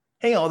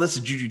Hey all, this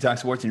is Juju Talk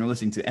Sports, and you're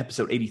listening to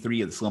episode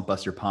 83 of the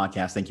Slumpbuster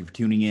podcast. Thank you for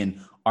tuning in.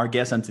 Our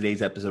guest on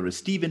today's episode is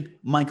Stephen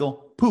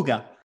Michael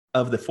Puga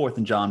of the Fourth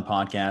and John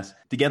podcast.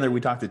 Together,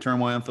 we talk the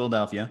turmoil in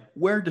Philadelphia,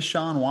 where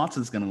Deshaun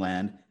Watson's going to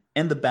land,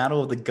 and the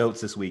battle of the GOATs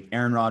this week.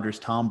 Aaron Rodgers,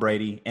 Tom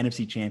Brady,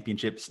 NFC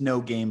Championship,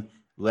 snow game.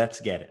 Let's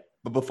get it.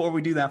 But before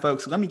we do that,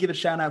 folks, let me give a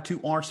shout out to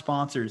our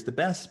sponsors, the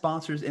best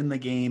sponsors in the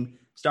game,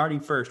 starting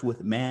first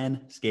with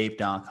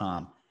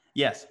manscaped.com.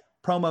 Yes,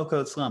 promo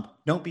code SLUMP.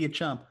 Don't be a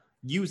chump.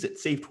 Use it.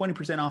 Save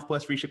 20% off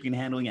plus free shipping and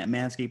handling at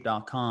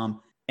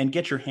manscaped.com and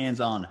get your hands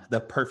on the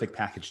perfect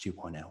package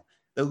 2.0,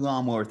 the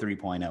lawnmower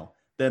 3.0,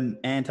 the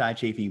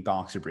anti-chafing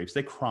boxer briefs,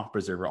 the crop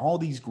preserver. All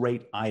these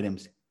great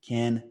items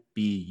can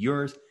be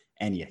yours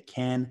and you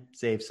can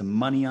save some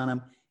money on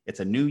them. It's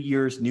a New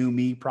Year's New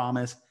Me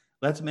promise.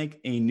 Let's make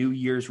a New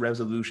Year's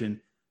resolution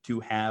to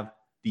have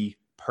the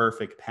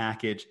perfect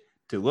package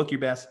to look your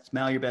best,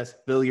 smell your best,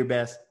 feel your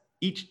best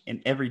each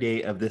and every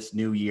day of this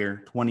new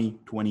year,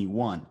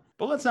 2021.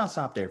 But let's not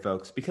stop there,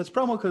 folks, because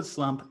promo code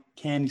SLUMP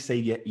can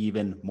save you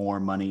even more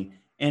money,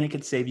 and it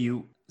could save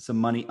you some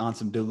money on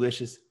some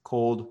delicious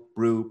cold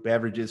brew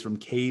beverages from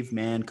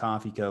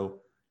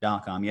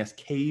cavemancoffeeco.com. Yes,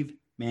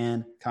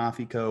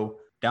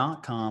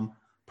 cavemancoffeeco.com,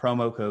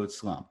 promo code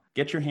SLUMP.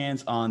 Get your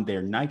hands on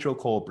their nitro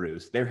cold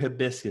brews, their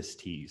hibiscus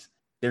teas,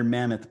 their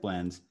mammoth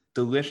blends,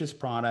 delicious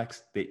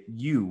products that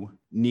you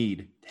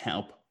need to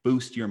help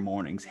boost your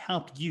mornings,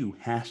 help you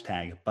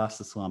hashtag bust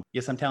the slump.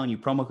 Yes, I'm telling you,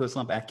 promo code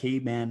slump at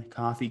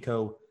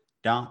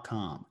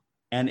cavemancoffeeco.com.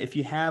 And if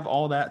you have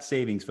all that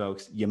savings,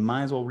 folks, you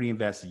might as well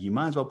reinvest it. You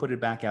might as well put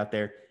it back out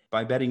there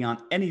by betting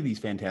on any of these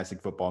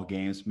fantastic football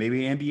games,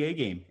 maybe an NBA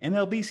game.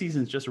 MLB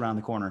season's just around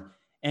the corner.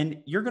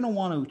 And you're going to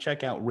want to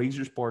check out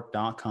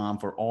razorsport.com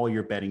for all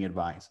your betting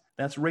advice.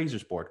 That's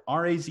Razorsport,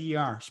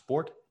 R-A-Z-E-R,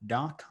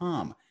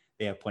 sport.com.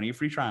 They have plenty of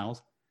free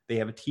trials. They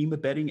have a team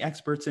of betting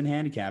experts and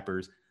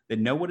handicappers that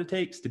know what it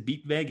takes to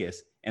beat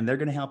Vegas, and they're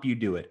going to help you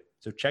do it.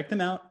 So check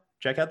them out.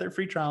 Check out their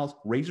free trials,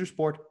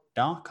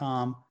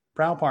 razorsport.com,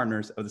 proud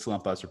partners of the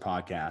Slumpbuster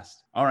podcast.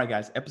 All right,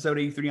 guys, episode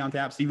 83 on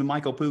tap. Stephen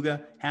Michael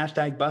Puga,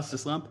 hashtag bust the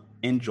slump.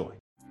 Enjoy.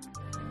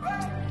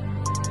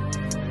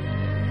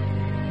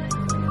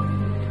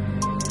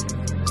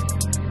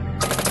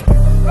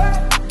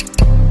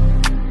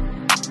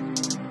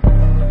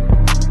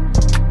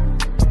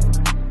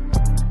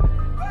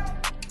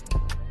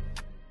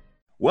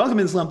 Welcome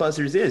in,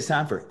 Slumpbusters. It is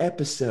time for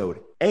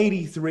episode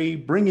 83,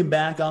 bringing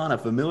back on a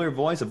familiar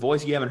voice, a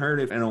voice you haven't heard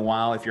of in a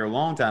while if you're a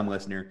longtime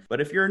listener.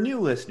 But if you're a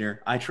new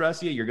listener, I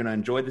trust you. You're going to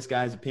enjoy this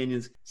guy's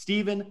opinions.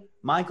 Stephen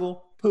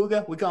Michael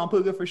Puga, we call him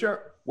Puga for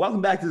short.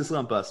 Welcome back to the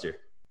Slumpbuster.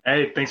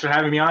 Hey, thanks for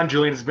having me on,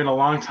 Julian. It's been a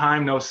long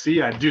time no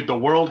see. Dude, the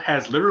world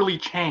has literally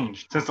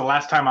changed since the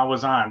last time I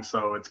was on,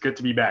 so it's good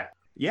to be back.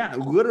 Yeah,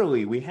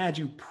 literally, we had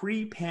you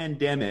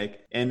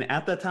pre-pandemic, and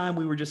at the time,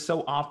 we were just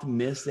so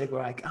optimistic.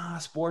 We're like,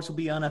 sports will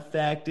be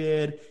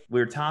unaffected.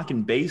 We were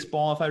talking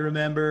baseball, if I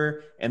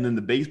remember, and then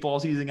the baseball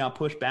season got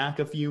pushed back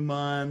a few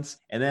months,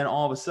 and then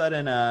all of a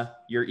sudden,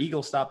 your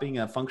Eagles stopped being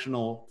a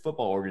functional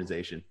football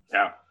organization.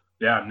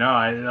 Yeah, no,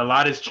 a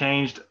lot has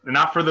changed.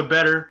 Not for the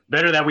better.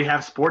 Better that we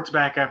have sports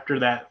back after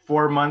that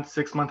 4-month,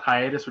 6-month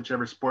hiatus,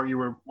 whichever sport you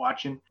were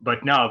watching.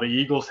 But no, the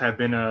Eagles have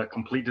been a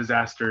complete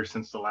disaster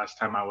since the last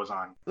time I was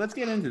on. Let's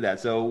get into that.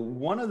 So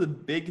one of the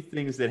big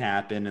things that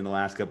happened in the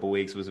last couple of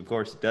weeks was, of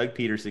course, Doug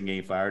Peterson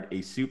getting fired,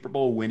 a Super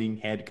Bowl winning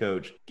head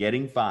coach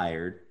getting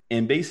fired.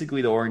 And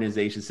basically the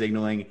organization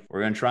signaling, we're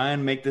going to try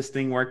and make this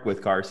thing work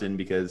with Carson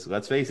because,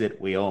 let's face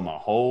it, we owe him a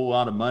whole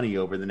lot of money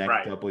over the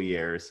next couple of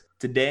years.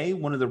 Today,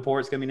 one of the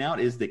reports coming out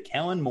is that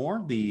Kellen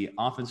Moore, the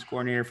offense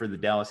coordinator for the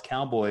Dallas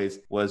Cowboys,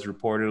 was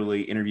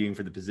reportedly interviewing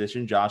for the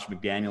position. Josh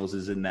McDaniels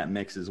is in that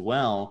mix as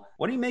well.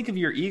 What do you make of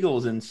your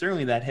Eagles and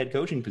certainly that head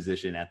coaching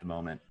position at the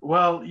moment?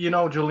 Well,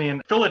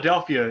 Julian,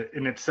 Philadelphia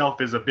in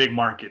itself is a big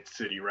market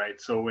city,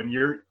 right? So when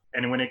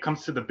it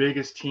comes to the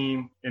biggest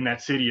team in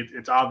that city,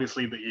 it's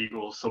obviously the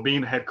Eagles. So being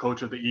the head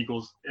coach of the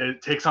Eagles,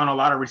 it takes on a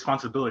lot of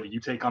responsibility. You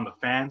take on the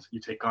fans, you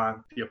take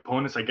on the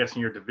opponents, I guess,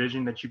 in your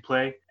division that you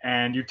play,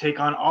 and you take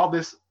on all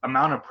this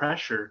amount of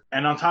pressure.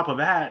 And on top of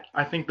that,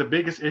 I think the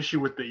biggest issue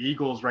with the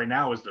Eagles right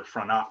now is their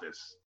front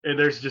office.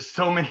 There's just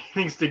so many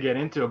things to get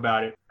into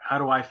about it. How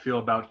do I feel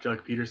about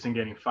Doug Peterson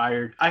getting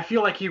fired? I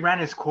feel like he ran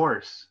his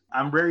course.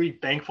 I'm very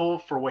thankful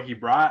for what he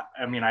brought.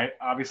 I mean, I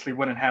obviously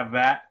wouldn't have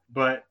that,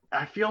 but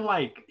I feel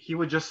like he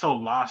was just so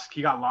lost.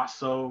 He got lost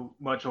so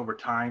much over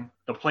time.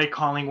 The play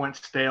calling went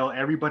stale.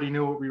 Everybody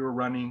knew what we were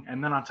running.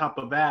 And then on top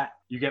of that,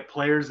 you get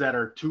players that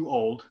are too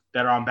old,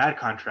 that are on bad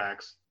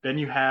contracts. Then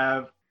you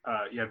have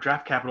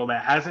draft capital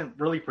that hasn't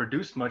really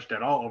produced much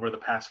at all over the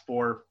past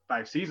 4-5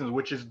 seasons,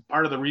 which is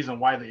part of the reason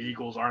why the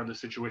Eagles are in the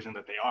situation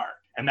that they are.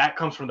 And that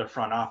comes from the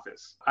front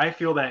office. I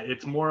feel that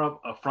it's more of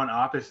a front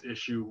office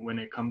issue when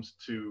it comes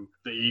to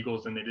the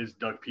Eagles than it is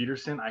Doug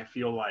Peterson. I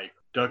feel like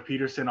Doug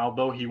Peterson,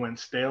 although he went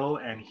stale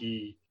and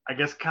he, I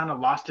guess, kind of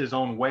lost his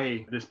own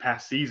way this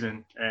past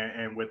season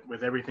and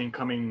with everything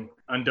coming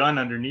undone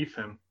underneath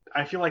him,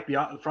 I feel like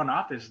the front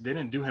office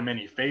didn't do him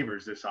any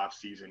favors this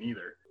offseason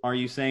either. Are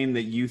you saying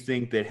that you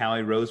think that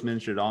Howie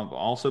Roseman should have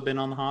also been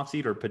on the hot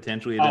seat or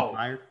potentially have been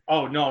fired?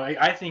 Oh, no,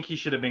 I think he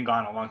should have been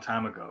gone a long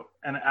time ago.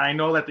 And I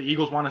know that the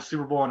Eagles won a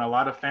Super Bowl, and a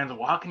lot of fans are,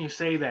 well, how can you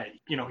say that?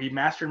 You know, he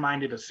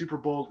masterminded a Super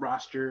Bowl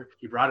roster.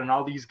 He brought in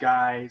all these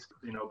guys.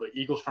 You know, the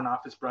Eagles front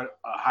office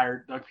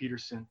hired Doug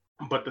Peterson.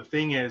 But the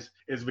thing is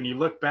when you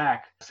look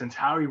back, since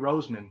Howie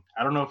Roseman,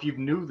 I don't know if you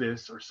knew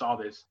this or saw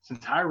this,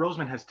 since Howie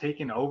Roseman has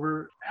taken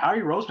over, Howie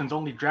Roseman's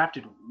only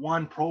drafted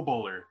one Pro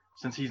Bowler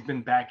since he's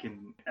been back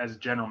in as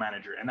general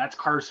manager, and that's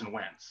Carson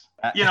Wentz.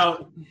 You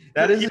know,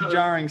 that is a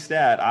jarring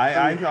stat.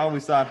 I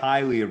always thought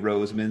highly of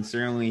Roseman.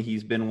 Certainly,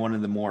 he's been one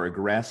of the more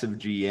aggressive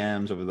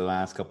GMs over the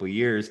last couple of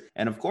years,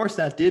 and of course,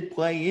 that did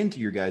play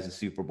into your guys'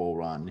 Super Bowl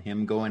run.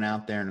 Him going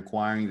out there and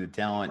acquiring the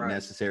talent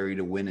necessary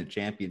to win a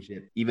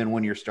championship, even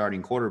when your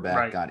starting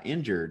quarterback got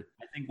injured.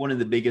 I think one of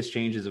the biggest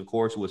changes, of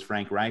course, was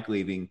Frank Reich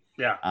leaving.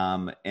 Yeah.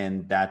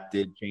 And that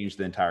did change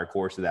the entire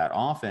course of that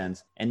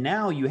offense. And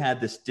now you had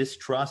this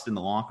distrust in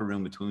the locker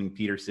room between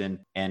Peterson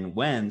and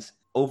Wentz.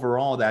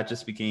 Overall, that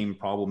just became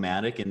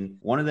problematic, and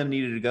one of them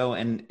needed to go.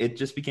 And it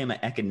just became an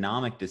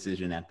economic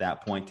decision at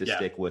that point to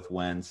stick with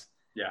Wentz.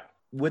 Yeah.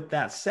 With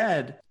that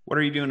said, what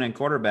are you doing in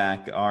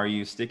quarterback? Are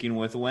you sticking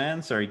with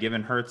Wentz? Are you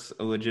giving Hurts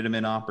a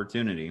legitimate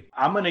opportunity?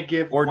 I'm going to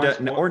give or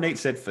Nate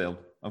Sudfeld,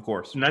 of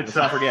course. Let's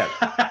not forget.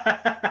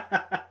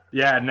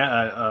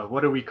 Yeah,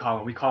 what do we call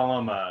him? We call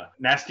him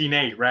Nasty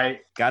Nate, right?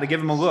 Got to give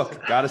him a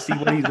look. Got to see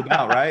what he's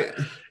about, right?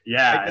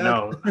 Yeah, I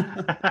know.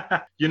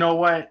 You know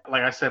what?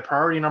 Like I said,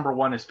 priority number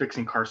one is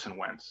fixing Carson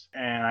Wentz.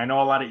 And I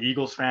know a lot of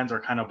Eagles fans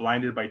are kind of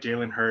blinded by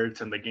Jalen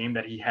Hurts and the game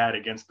that he had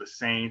against the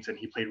Saints, and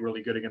he played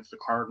really good against the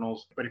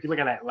Cardinals. But if you look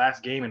at that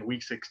last game in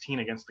Week 16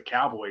 against the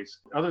Cowboys,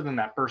 other than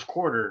that first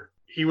quarter,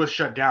 he was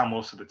shut down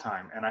most of the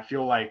time. And I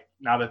feel like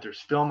now that there's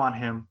film on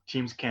him,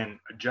 teams can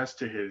adjust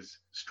to his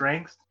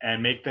strengths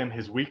and make them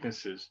his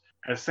weaknesses.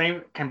 The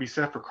same can be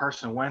said for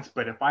Carson Wentz,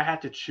 but if I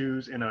had to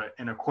choose in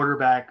a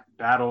quarterback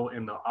battle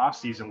in the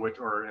offseason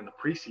or in the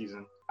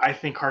preseason, I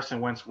think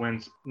Carson Wentz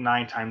wins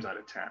 9 times out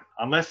of 10.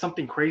 Unless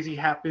something crazy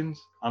happens,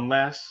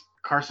 unless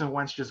Carson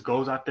Wentz just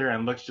goes out there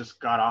and looks just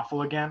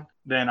god-awful again,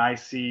 then I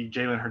see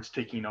Jalen Hurts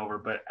taking over.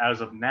 But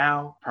as of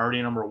now,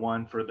 priority number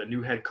one for the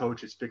new head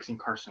coach is fixing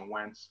Carson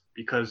Wentz,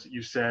 because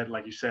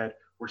like you said,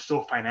 we're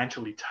so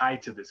financially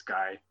tied to this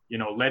guy. You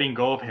know, letting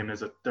go of him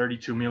is a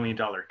 $32 million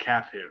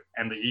cap hit,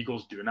 and the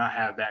Eagles do not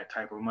have that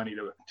type of money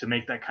to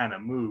make that kind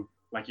of move.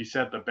 Like you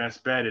said, the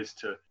best bet is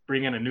to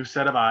bring in a new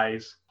set of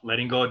eyes,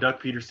 letting go of Doug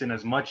Peterson.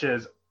 As much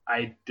as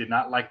I did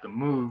not like the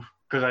move,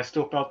 because I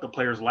still felt the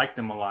players liked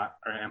him a lot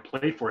and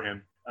played for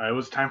him, it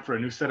was time for a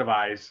new set of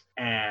eyes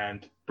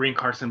and bring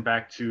Carson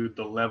back to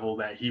the level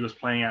that he was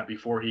playing at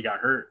before he got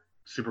hurt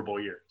Super Bowl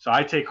year. So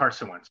I take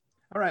Carson Wentz.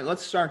 All right,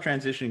 let's start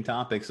transitioning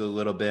topics a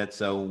little bit.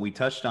 So we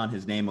touched on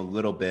his name a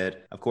little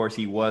bit. Of course,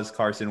 he was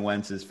Carson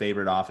Wentz's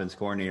favorite offense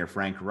coordinator,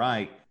 Frank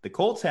Reich. The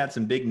Colts had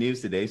some big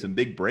news today, some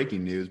big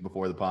breaking news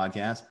before the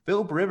podcast.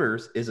 Philip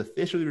Rivers is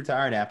officially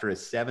retired after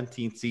his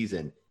 17th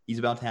season. He's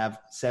about to have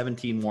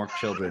 17 more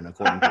children,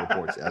 according to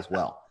reports as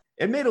well.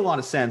 It made a lot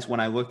of sense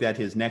when I looked at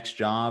his next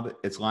job.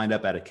 It's lined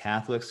up at a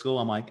Catholic school.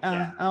 I'm like,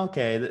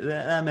 okay,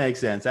 that makes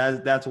sense.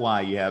 That's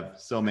why you have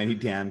so many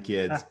damn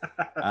kids.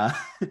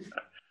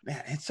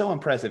 Man, it's so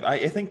impressive.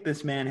 I think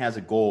this man has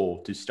a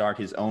goal to start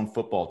his own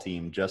football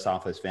team just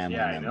off his family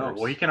members. Yeah, I know.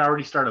 Well, he can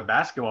already start a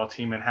basketball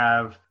team and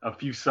have a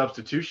few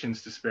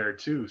substitutions to spare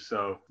too.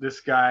 So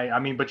this guy, I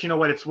mean, but you know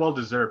what? It's well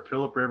deserved.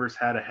 Philip Rivers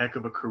had a heck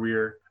of a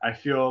career. I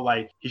feel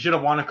like he should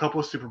have won a couple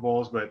of Super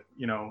Bowls, but,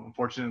 you know,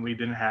 unfortunately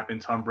didn't happen.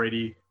 Tom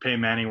Brady, Peyton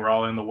Manning were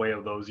all in the way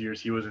of those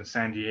years. He was in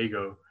San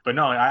Diego. But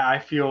no, I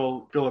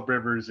feel Philip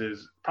Rivers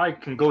probably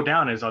can go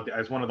down as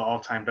one of the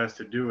all-time best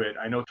to do it.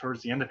 I know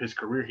towards the end of his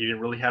career, he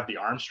didn't really have the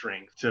arm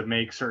strength to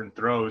make certain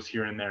throws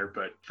here and there.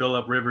 But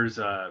Philip Rivers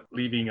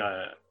leaving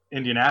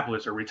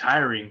Indianapolis or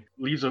retiring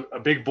leaves a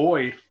big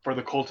void for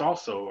the Colts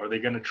also. Are they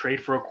going to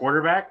trade for a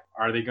quarterback?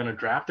 Are they going to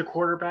draft a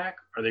quarterback?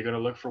 Are they going to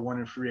look for one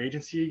in free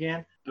agency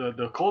again?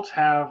 The Colts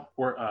have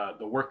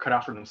the work cut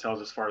out for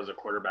themselves as far as the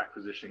quarterback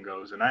position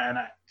goes. And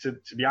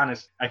to be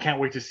honest, I can't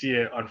wait to see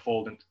it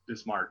unfold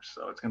this March.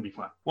 So it's going to be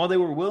fun. Well, they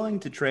were willing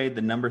to trade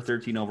the number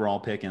 13 overall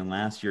pick in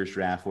last year's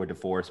draft for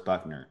DeForest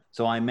Buckner.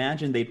 So I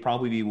imagine they'd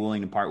probably be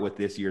willing to part with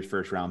this year's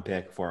first round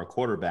pick for a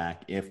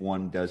quarterback if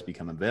one does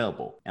become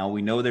available. Now,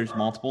 we know there's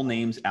multiple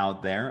names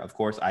out there. Of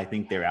course, I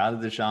think they're out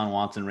of the Deshaun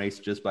Watson race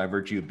just by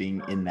virtue of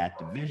being in that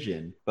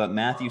division. But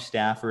Matthew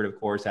Stafford, of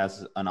course,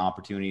 has an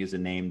opportunity as a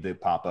name to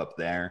pop up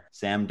there.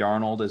 Sam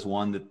Darnold is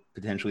one that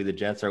potentially the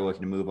Jets are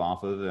looking to move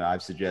off of.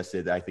 I've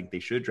suggested I think they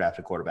should draft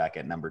a quarterback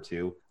at number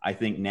 2. I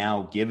think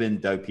now, given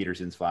Doug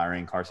Peterson's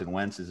firing, Carson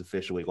Wentz is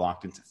officially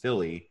locked into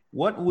Philly.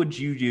 What would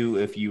you do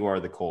if you are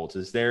the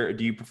Colts? Do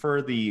you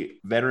prefer the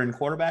veteran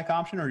quarterback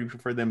option, or do you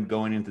prefer them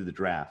going into the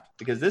draft?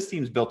 Because this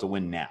team's built to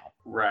win now.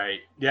 Right.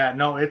 Yeah,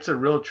 no, it's a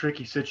real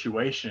tricky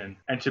situation.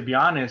 And to be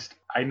honest,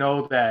 I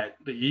know that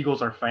the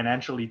Eagles are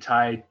financially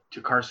tied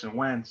to Carson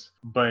Wentz,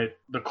 but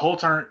the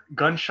Colts aren't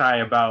gun shy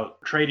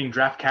about trading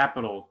draft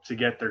capital to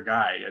get their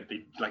guy.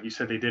 Like you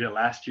said, they did it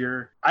last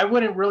year. I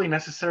wouldn't really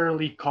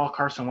necessarily call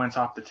Carson Wentz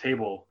off the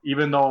table,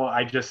 even though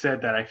I just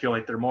said that I feel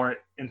like they're more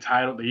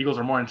entitled, the Eagles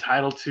are more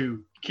entitled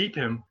to keep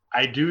him.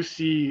 I do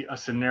see a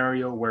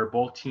scenario where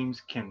both teams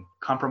can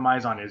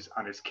compromise on his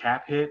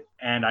cap hit,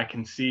 and I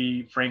can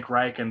see Frank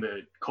Reich and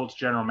the Colts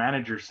general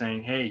manager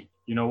saying, "Hey,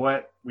 you know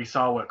what? We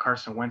saw what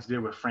Carson Wentz did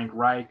with Frank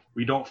Reich.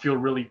 We don't feel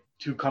really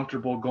too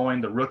comfortable going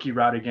the rookie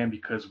route again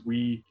because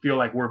we feel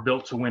like we're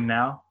built to win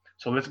now.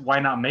 So why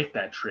not make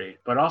that trade?"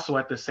 But also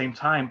at the same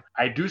time,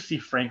 I do see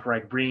Frank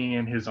Reich bringing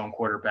in his own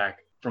quarterback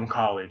from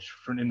college,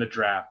 in the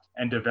draft,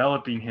 and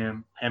developing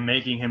him and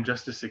making him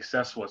just as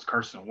successful as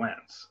Carson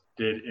Wentz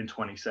did in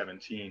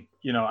 2017.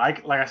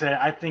 Like I said,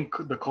 I think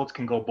the Colts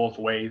can go both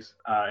ways.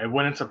 It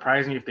wouldn't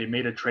surprise me if they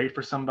made a trade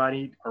for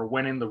somebody or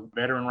went in the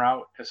veteran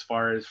route as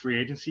far as free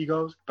agency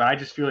goes. But I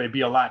just feel it'd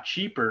be a lot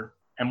cheaper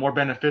and more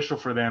beneficial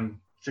for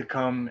them to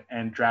come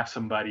and draft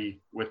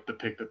somebody with the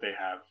pick that they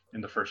have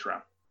in the first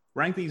round.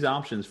 Rank these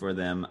options for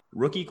them: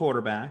 rookie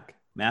quarterback,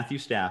 Matthew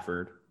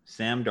Stafford,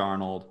 Sam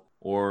Darnold,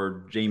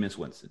 or Jameis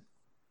Winston.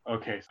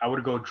 Okay, so I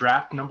would go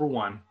draft number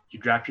 1. You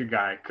draft your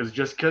guy because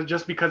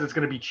because it's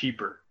going to be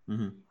cheaper.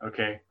 Mm-hmm.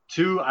 Okay.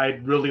 2,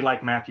 I'd really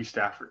like Matthew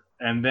Stafford,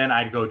 and then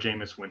I'd go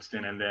Jameis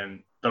Winston, and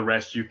then the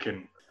rest you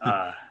can.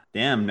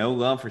 Damn, no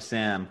love for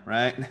Sam,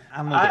 right?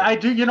 I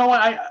do. You know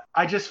what?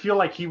 I just feel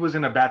like he was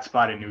in a bad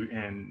spot in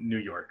New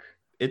York.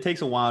 It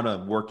takes a while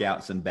to work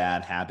out some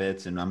bad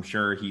habits, and I'm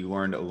sure he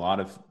learned a lot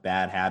of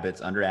bad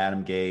habits under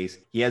Adam Gase.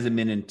 He hasn't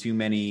been in too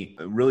many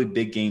really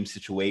big game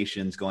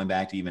situations going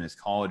back to even his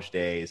college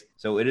days.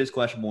 So it is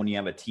questionable when you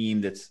have a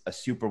team that's a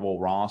Super Bowl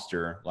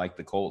roster like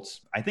the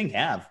Colts, I think,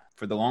 have.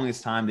 For the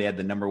longest time, they had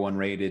the number 1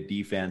 rated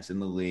defense in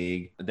the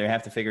league. They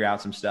have to figure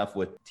out some stuff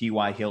with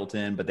T.Y.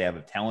 Hilton, but they have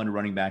a talented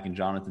running back in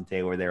Jonathan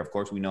Taylor there. Of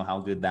course, we know how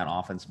good that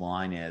offensive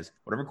line is.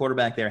 Whatever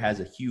quarterback there has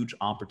a huge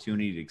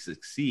opportunity to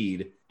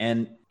succeed,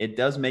 and it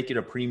does make it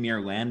a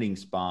premier landing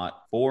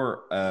spot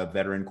for a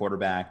veteran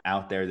quarterback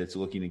out there that's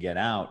looking to get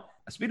out.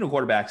 Speaking of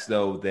quarterbacks,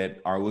 though, that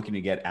are looking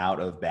to get out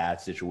of bad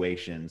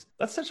situations,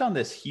 let's touch on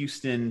this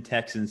Houston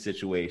Texans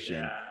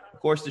situation. Yeah. Of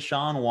course,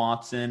 Deshaun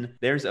Watson,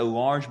 there's a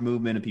large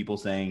movement of people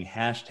saying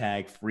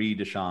 #free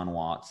Deshaun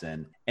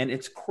Watson. And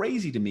it's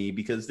crazy to me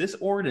because this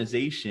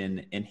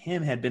organization and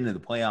him had been in the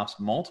playoffs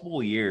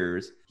multiple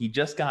years. He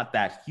just got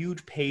that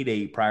huge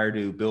payday prior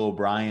to Bill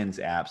O'Brien's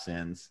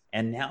absence,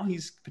 and now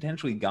he's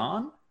potentially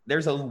gone.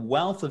 There's a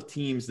wealth of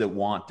teams that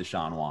want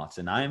Deshaun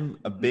Watson. I'm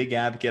a big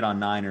advocate on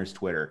Niners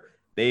Twitter.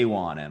 They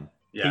want him.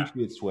 Yeah.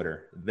 Patriots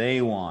Twitter,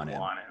 they want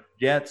him.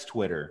 Jets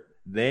Twitter,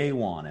 they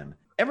want him.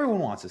 Everyone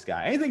wants this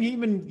guy. I think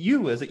even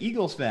you, as an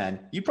Eagles fan,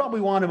 you probably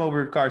want him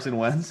over Carson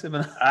Wentz.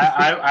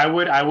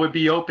 I would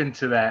be open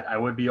to that.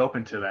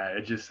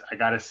 I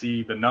got to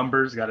see the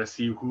numbers. Got to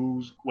see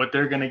what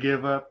they're going to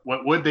give up.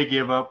 What would they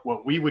give up?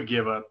 What we would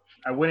give up.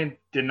 I wouldn't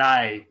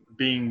deny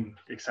being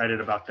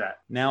excited about that.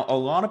 Now, a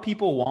lot of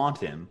people want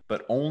him,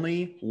 but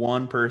only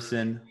one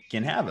person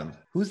can have him.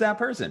 Who's that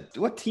person?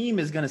 What team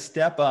is going to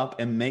step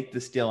up and make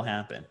this deal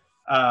happen?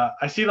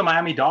 I see the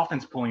Miami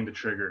Dolphins pulling the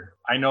trigger.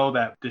 I know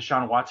that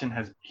Deshaun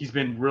Watson he's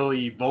been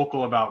really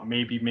vocal about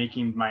maybe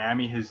making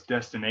Miami his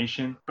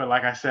destination. But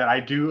like I said,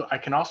 I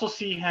can also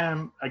see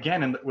him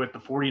again with the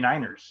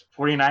 49ers.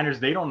 49ers,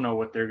 they don't know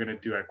what they're going to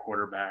do at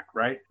quarterback,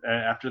 right?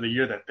 After the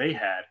year that they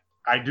had.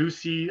 I do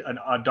see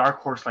a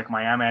dark horse like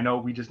Miami. I know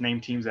we just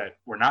named teams that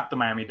were not the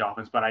Miami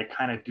Dolphins, but I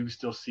kind of do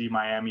still see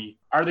Miami.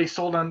 Are they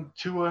sold on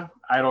Tua?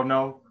 I don't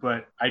know,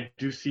 but I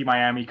do see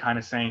Miami kind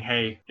of saying,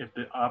 hey, if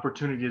the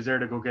opportunity is there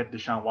to go get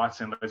Deshaun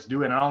Watson, let's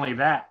do it. And not only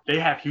that, they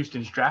have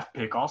Houston's draft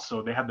pick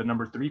also. They have the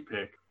number 3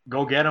 pick.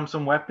 Go get them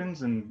some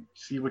weapons and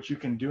see what you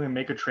can do and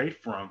make a trade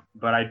for them.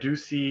 But I do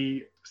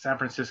see San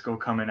Francisco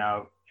coming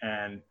out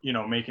and,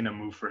 making a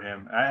move for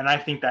him. And I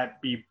think that'd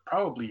be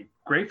probably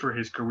great for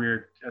his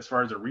career as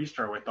far as a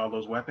restart with all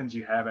those weapons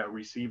you have at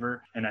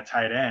receiver and at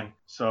tight end.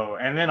 So,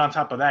 and then on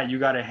top of that, you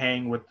got to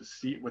hang with the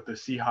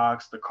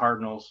Seahawks, the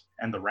Cardinals,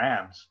 and the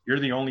Rams. You're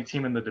the only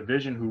team in the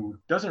division who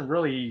doesn't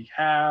really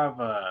have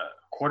a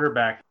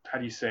quarterback. How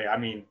do you say? I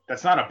mean,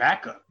 that's not a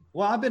backup.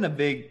 Well, I've been a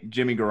big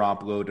Jimmy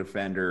Garoppolo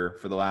defender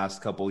for the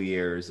last couple of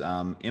years.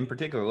 In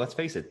particular, let's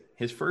face it,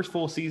 his first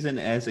full season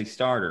as a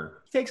starter,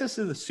 he takes us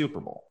to the Super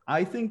Bowl.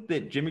 I think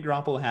that Jimmy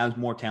Garoppolo has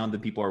more talent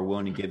than people are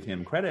willing to give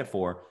him credit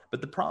for.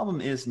 But the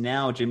problem is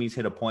now Jimmy's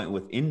hit a point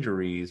with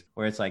injuries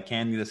where it's like,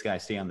 can this guy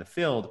stay on the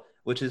field?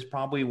 Which is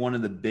probably one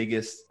of the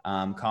biggest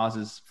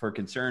causes for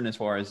concern as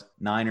far as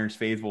Niners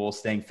faithful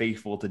staying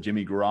faithful to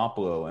Jimmy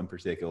Garoppolo in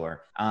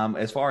particular.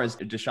 As far as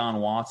Deshaun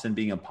Watson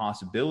being a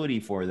possibility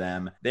for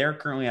them, they're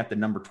currently at the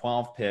number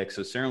 12 pick.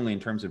 So certainly in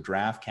terms of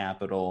draft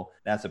capital,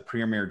 that's a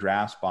premier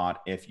draft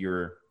spot if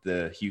you're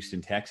the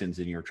Houston Texans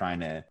and you're trying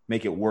to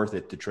make it worth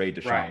it to trade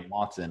Deshaun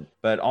Watson,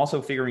 but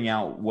also figuring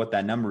out what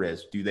that number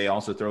is. Do they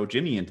also throw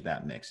Jimmy into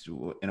that mix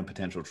in a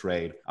potential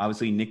trade?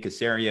 Obviously, Nick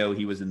Caserio,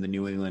 he was in the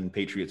New England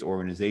Patriots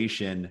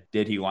organization.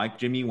 Did he like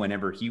Jimmy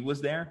whenever he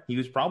was there? He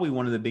was probably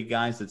one of the big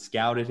guys that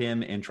scouted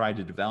him and tried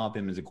to develop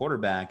him as a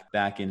quarterback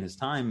back in his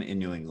time in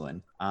New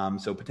England.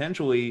 So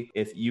potentially,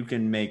 if you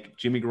can make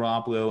Jimmy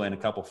Garoppolo and a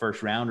couple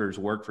first rounders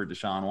work for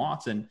Deshaun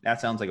Watson, that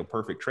sounds like a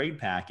perfect trade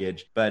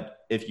package. But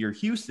if you're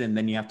Houston,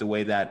 then you have to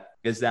weigh that.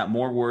 Is that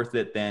more worth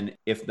it than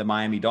if the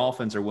Miami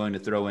Dolphins are willing to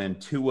throw in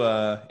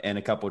Tua and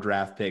a couple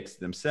draft picks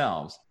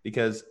themselves?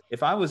 Because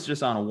if I was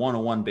just on a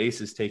one-on-one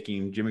basis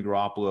taking Jimmy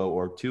Garoppolo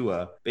or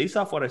Tua, based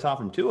off what I saw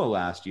from Tua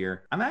last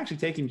year, I'm actually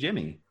taking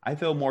Jimmy. I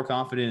feel more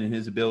confident in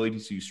his ability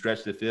to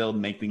stretch the field,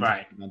 make things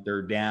happen on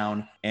third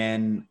down,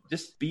 and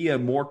just be a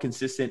more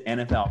consistent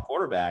NFL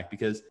quarterback.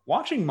 Because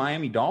watching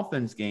Miami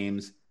Dolphins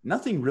games,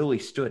 nothing really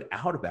stood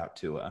out about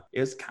Tua.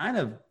 It's kind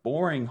of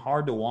boring,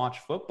 hard to watch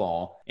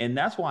football. And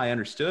that's why I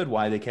understood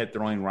why they kept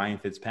throwing Ryan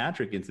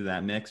Fitzpatrick into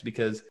that mix,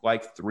 because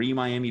like 3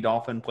 Miami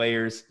Dolphin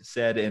players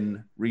said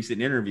in recent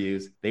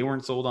interviews, they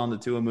weren't sold on the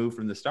Tua move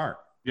from the start.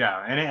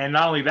 Yeah, and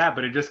not only that,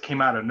 but it just came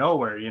out of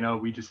nowhere.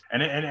 We just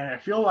and I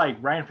feel like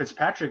Ryan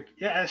Fitzpatrick,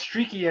 as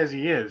streaky as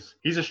he is,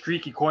 he's a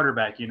streaky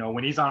quarterback.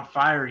 When he's on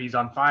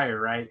fire,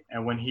 right?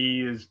 And when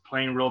he is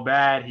playing real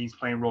bad, he's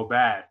playing real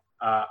bad.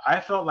 I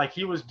felt like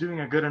he was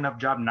doing a good enough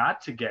job not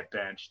to get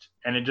benched,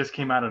 and it just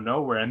came out of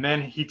nowhere. And then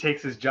he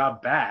takes his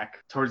job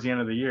back towards the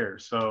end of the year.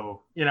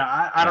 So,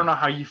 I don't know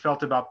how you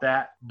felt about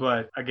that,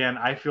 but again,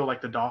 I feel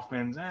like the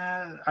Dolphins,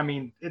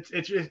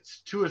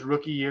 it's Tua's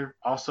rookie year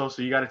also,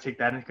 so you got to take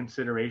that into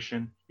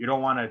consideration. You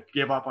don't want to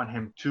give up on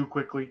him too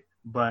quickly.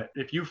 But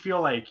if you feel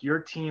like your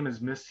team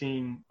is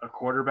missing a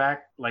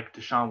quarterback like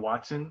Deshaun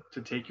Watson to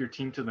take your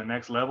team to the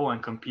next level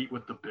and compete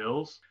with the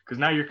Bills, because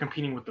now you're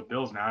competing with the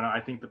Bills now.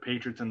 I think the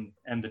Patriots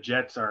and the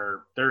Jets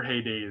are their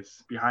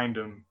heydays behind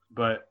them.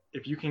 But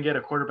if you can get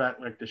a quarterback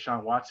like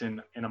Deshaun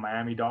Watson in a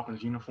Miami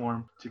Dolphins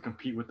uniform to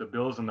compete with the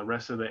Bills and the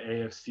rest of the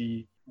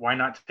AFC, why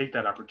not take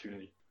that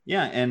opportunity?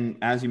 Yeah, and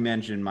as you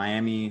mentioned,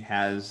 Miami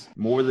has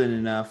more than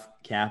enough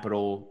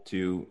capital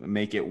to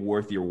make it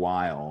worth your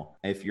while.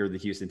 If you're the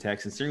Houston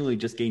Texans, certainly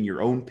just gain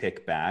your own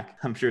pick back.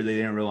 I'm sure they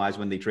didn't realize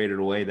when they traded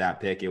away that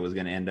pick, it was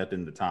going to end up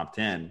in the top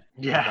 10.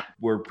 Yeah.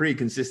 We're pretty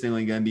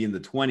consistently going to be in the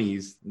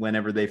 20s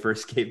whenever they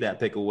first gave that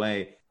pick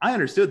away. I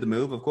understood the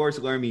move. Of course,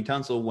 Laramie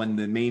Tunsil, when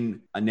the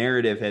main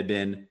narrative had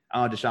been,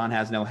 oh, Deshaun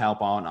has no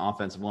help on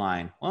offensive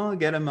line. Well,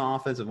 get him an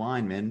offensive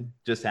lineman.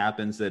 Just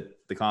happens that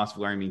the cost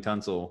of Laramie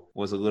Tunsil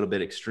was a little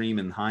bit extreme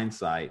in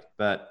hindsight.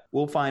 But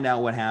we'll find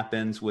out what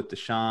happens with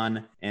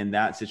Deshaun and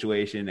that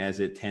situation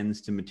as it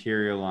tends to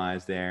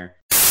materialize there.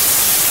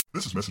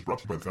 This is a message brought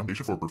to you by the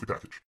Foundation for a Perfect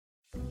Package.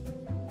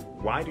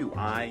 Why do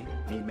I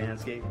need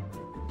Manscaped?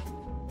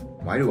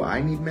 Why do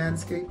I need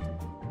Manscaped?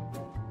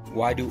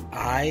 Why do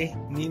I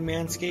need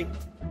Manscaped?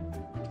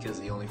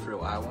 Because the only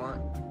frill I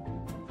want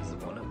is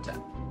the one up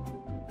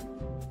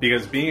top.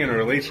 Because being in a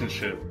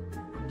relationship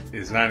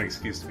is not an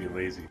excuse to be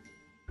lazy.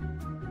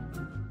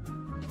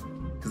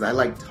 Because I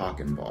like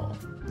talking ball,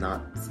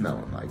 not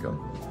smelling like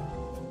them.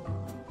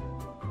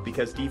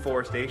 Because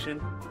deforestation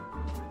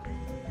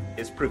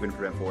is proven to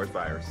prevent forest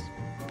fires.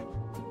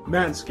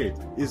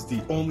 Manscaped is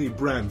the only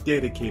brand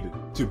dedicated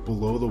to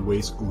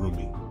below-the-waist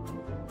grooming.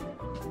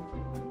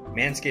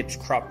 Manscaped's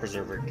Crop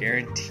Preserver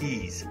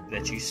guarantees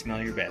that you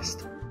smell your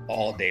best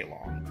all day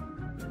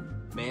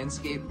long.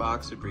 Manscaped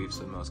Boxer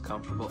Briefs are the most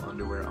comfortable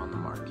underwear on the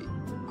market.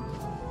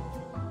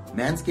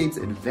 Manscaped's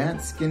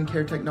advanced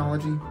skincare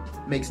technology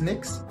makes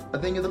nicks a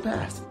thing of the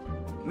past.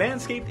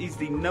 Manscaped is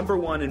the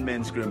 #1 in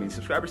men's grooming.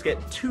 Subscribers get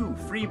 2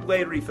 free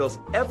blade refills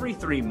every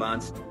 3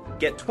 months.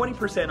 Get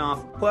 20%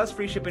 off plus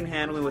free shipping and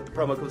handling with the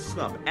promo code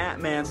SLUMP at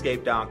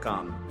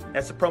manscaped.com.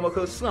 That's the promo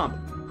code SLUMP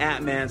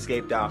at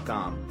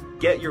manscaped.com.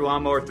 Get your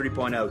Lawnmower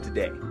 3.0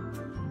 today.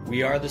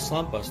 We are the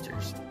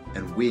Slumpbusters.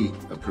 And we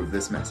approve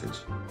this message.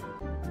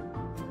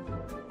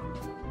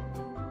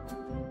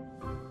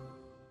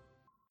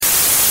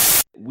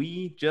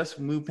 We just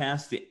moved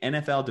past the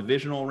NFL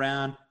divisional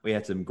round. We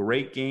had some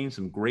great games,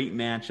 some great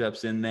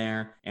matchups in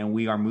there, and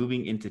we are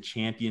moving into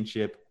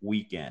championship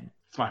weekend.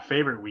 It's my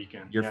favorite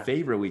weekend. Your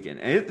favorite weekend.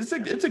 It's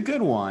a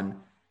good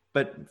one,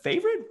 but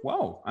favorite?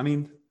 Whoa. I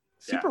mean,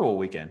 Super Bowl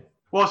weekend.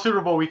 Well,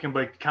 Super Bowl weekend,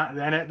 but I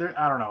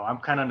don't know. I'm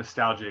kind of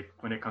nostalgic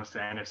when it comes to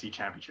NFC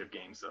Championship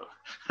games, so.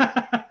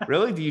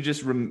 Really? Do you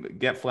just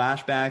get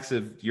flashbacks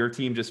of your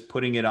team just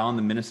putting it on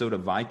the Minnesota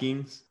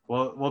Vikings?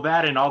 Well,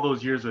 that and all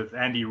those years with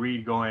Andy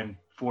Reid going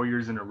 4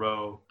 years in a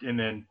row and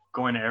then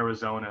going to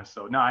Arizona.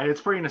 So, no,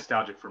 it's pretty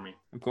nostalgic for me.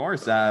 Of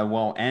course.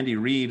 Well, Andy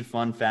Reid,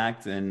 fun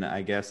fact, and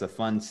I guess a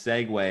fun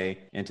segue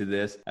into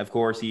this. Of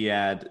course, he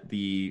had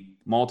the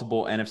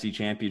multiple NFC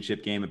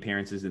Championship game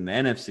appearances in the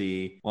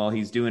NFC. Well,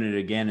 he's doing it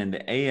again in the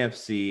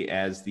AFC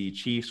as the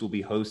Chiefs will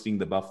be hosting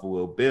the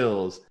Buffalo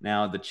Bills.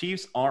 Now, the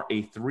Chiefs are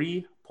a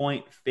 3-point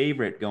point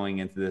favorite going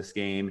into this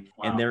game.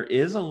 Wow. And there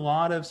is a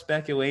lot of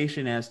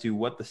speculation as to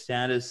what the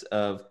status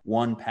of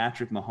one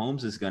Patrick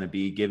Mahomes is going to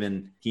be,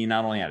 given he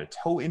not only had a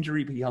toe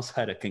injury, but he also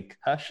had a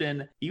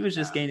concussion. He was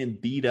just getting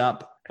beat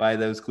up by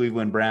those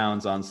Cleveland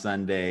Browns on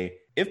Sunday.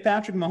 If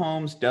Patrick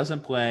Mahomes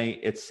doesn't play,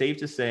 it's safe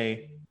to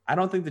say I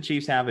don't think the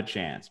Chiefs have a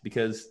chance,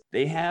 because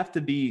they have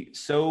to be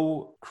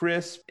so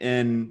crisp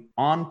and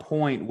on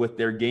point with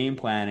their game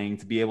planning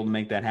to be able to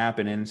make that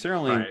happen. And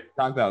certainly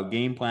talk about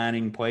game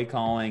planning, play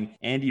calling.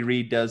 Andy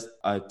Reid does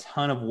a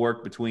ton of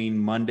work between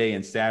Monday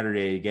and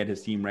Saturday to get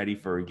his team ready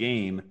for a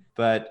game.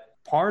 But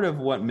part of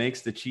what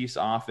makes the Chiefs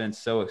offense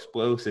so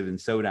explosive and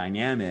so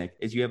dynamic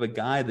is you have a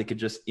guy that could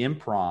just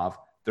improv,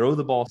 throw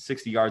the ball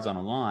 60 yards on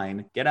a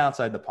line, get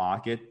outside the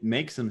pocket,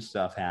 make some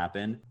stuff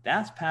happen.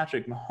 That's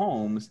Patrick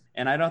Mahomes.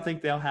 And I don't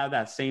think they'll have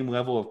that same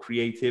level of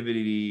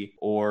creativity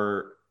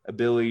or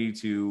ability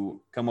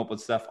to come up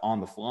with stuff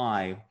on the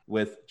fly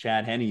with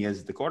Chad Henne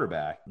as the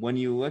quarterback. When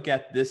you look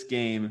at this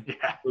game,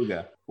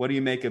 Puga, what do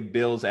you make of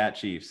Bills at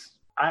Chiefs?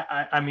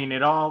 I mean,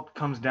 it all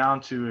comes down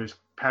to is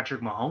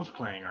Patrick Mahomes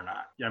playing or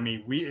not. I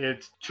mean,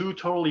 it's two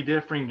totally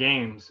different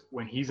games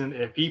when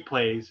if he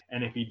plays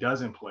and if he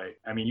doesn't play.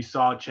 I mean, you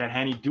saw Chad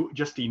Henne do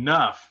just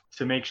enough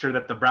to make sure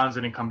that the Browns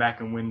didn't come back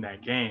and win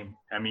that game.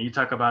 I mean, you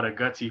talk about a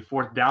gutsy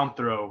fourth down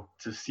throw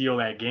to seal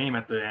that game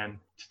at the end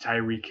to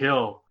Tyreek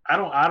Hill.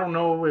 I don't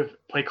know if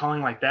play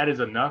calling like that is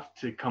enough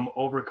to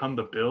overcome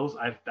the Bills.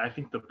 I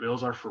think the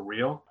Bills are for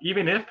real.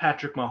 Even if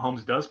Patrick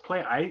Mahomes does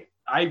play,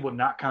 I would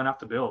not count out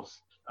the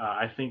Bills.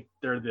 I think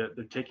they're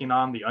taking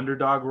on the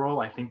underdog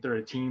role. I think they're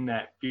a team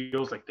that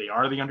feels like they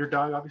are the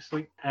underdog,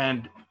 obviously.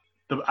 And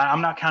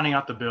I'm not counting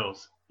out the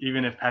Bills,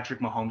 even if Patrick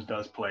Mahomes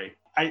does play.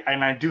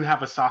 I do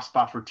have a soft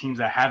spot for teams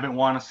that haven't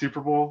won a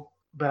Super Bowl.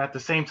 But at the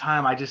same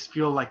time, I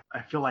feel like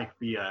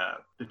the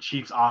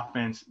Chiefs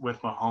offense with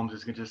Mahomes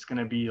is just going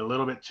to be a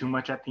little bit too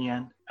much at the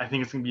end. I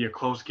think it's going to be a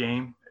close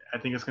game. I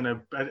think it's going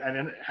to –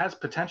 and it has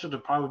potential to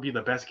probably be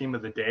the best game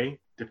of the day,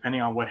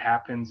 depending on what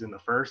happens in the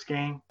first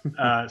game.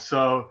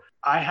 So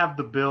I have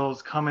the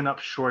Bills coming up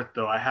short,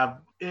 though.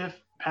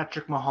 If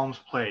Patrick Mahomes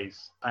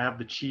plays, I have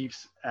the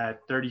Chiefs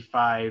at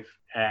 35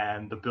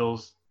 and the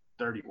Bills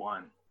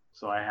 31.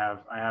 So I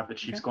have the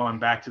Chiefs going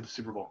back to the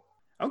Super Bowl.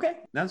 Okay,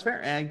 that's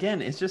fair. And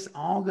again, it's just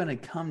all going to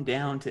come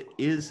down to,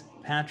 is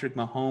Patrick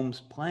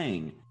Mahomes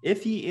playing?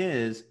 If he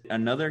is,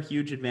 another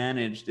huge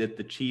advantage that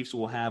the Chiefs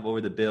will have over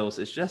the Bills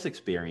is just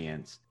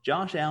experience.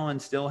 Josh Allen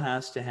still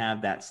has to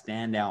have that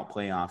standout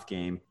playoff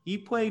game. He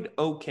played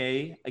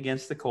okay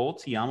against the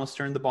Colts. He almost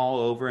turned the ball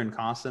over and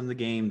cost them the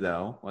game,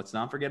 though. Let's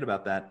not forget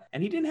about that.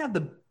 And he didn't have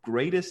the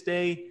greatest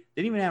day.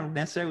 Didn't even have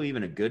necessarily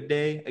even a good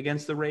day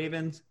against the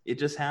Ravens. It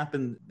just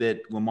happened that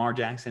Lamar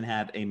Jackson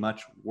had a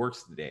much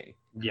worse day.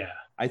 Yeah.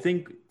 I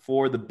think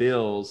for the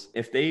Bills,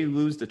 if they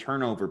lose the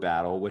turnover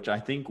battle, which I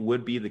think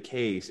would be the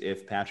case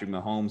if Patrick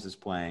Mahomes is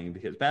playing,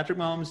 because Patrick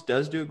Mahomes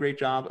does do a great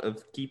job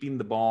of keeping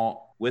the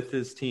ball with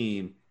his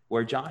team,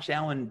 where Josh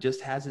Allen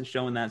just hasn't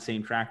shown that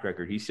same track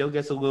record. He still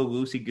gets a little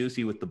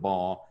loosey-goosey with the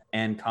ball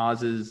and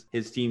causes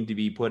his team to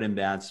be put in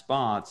bad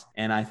spots.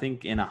 And I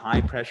think in a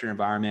high-pressure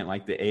environment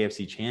like the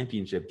AFC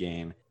Championship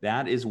game,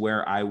 that is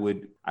where I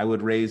would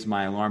raise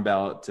my alarm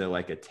bell to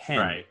like a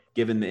 10,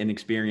 given the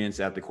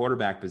inexperience at the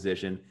quarterback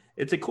position.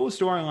 It's a cool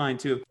storyline,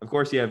 too. Of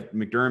course, you have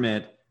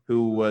McDermott,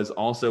 who was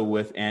also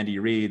with Andy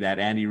Reid. That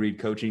Andy Reid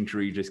coaching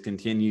tree just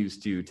continues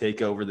to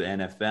take over the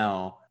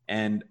NFL.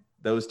 And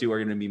those two are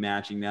going to be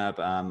matching up.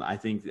 I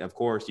think, of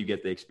course, you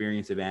get the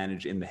experience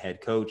advantage in the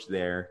head coach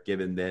there,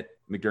 given that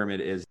McDermott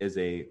is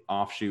a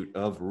offshoot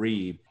of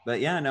Reid. But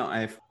yeah, no,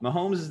 if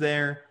Mahomes is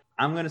there,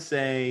 I'm going to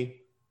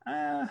say,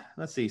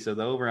 let's see. So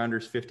the over-under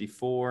is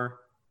 54.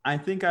 I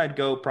think I'd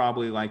go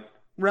probably like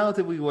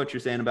relatively what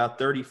you're saying, about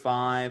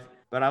 35,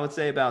 but I would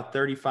say about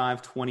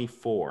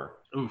 35-24.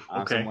 Oof,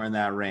 okay. Somewhere in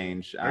that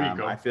range. There you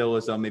go. I feel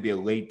as though maybe a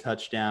late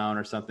touchdown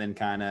or something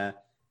kind of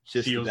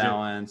just seals the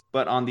balance.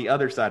 But on the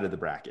other side of the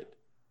bracket,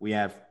 we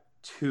have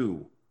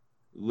two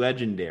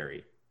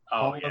legendary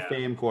Hall of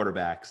Fame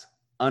quarterbacks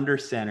under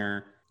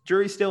center.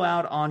 Jury's still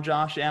out on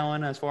Josh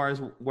Allen as far as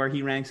where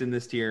he ranks in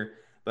this tier.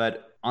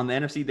 But on the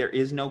NFC, there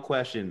is no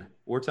question.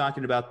 We're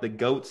talking about the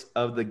GOATs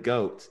of the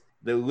GOATs.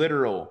 The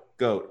literal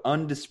GOAT,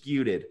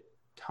 undisputed,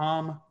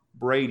 Tom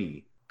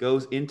Brady,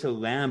 goes into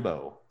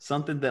Lambeau,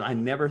 something that I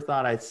never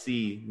thought I'd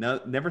see,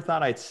 never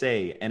thought I'd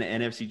say in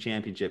an NFC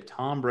Championship.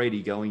 Tom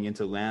Brady going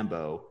into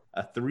Lambeau,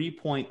 a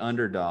 3-point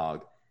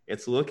underdog.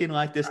 It's looking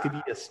like this could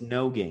be a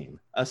snow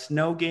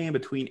game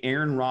between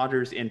Aaron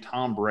Rodgers and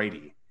Tom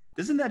Brady.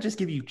 Doesn't that just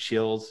give you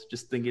chills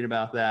just thinking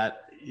about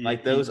that?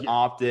 Like those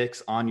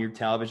optics on your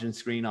television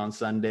screen on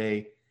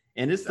Sunday.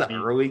 And it's the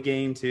early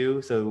game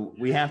too, so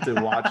we have to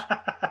watch.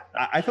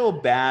 I feel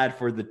bad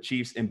for the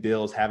Chiefs and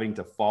Bills having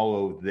to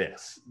follow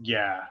this.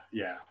 Yeah.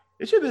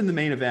 It should have been the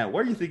main event.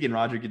 What are you thinking,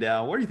 Roger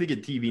Goodell? What are you thinking,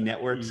 TV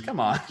networks? Come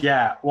on.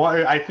 Yeah.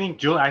 Well, I think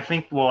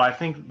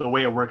the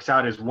way it works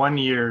out is 1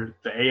 year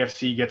the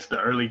AFC gets the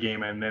early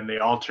game and then they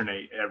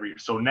alternate every year.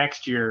 So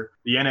next year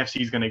the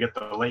NFC is going to get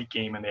the late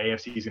game and the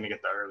AFC is going to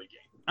get the early game.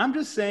 I'm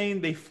just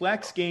saying they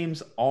flex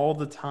games all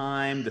the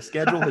time. The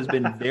schedule has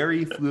been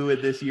very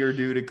fluid this year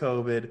due to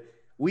COVID.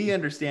 We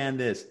understand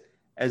this.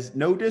 As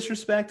no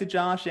disrespect to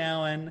Josh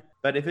Allen,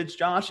 but if it's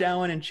Josh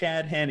Allen and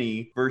Chad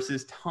Henne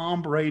versus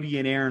Tom Brady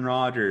and Aaron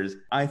Rodgers,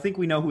 I think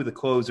we know who the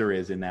closer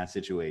is in that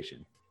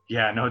situation.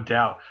 Yeah, no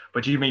doubt.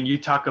 But you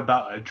talk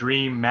about a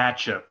dream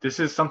matchup. This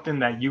is something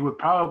that you would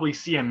probably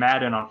see in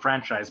Madden on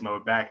franchise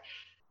mode back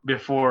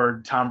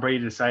before Tom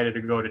Brady decided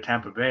to go to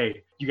Tampa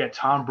Bay. You get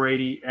Tom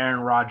Brady, Aaron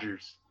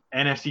Rodgers,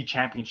 NFC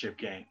Championship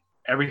game,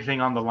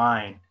 everything on the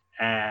line.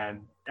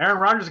 And Aaron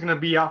Rodgers is going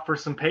to be out for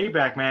some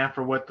payback, man,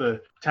 for what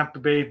the Tampa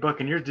Bay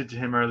Buccaneers did to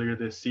him earlier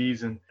this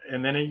season.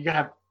 And then you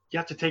have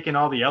to take in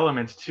all the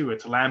elements, too.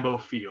 It's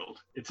Lambeau Field.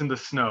 It's in the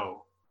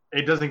snow.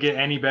 It doesn't get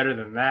any better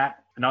than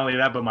that. And not only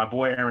that, but my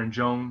boy Aaron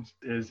Jones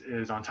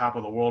is on top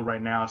of the world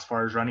right now as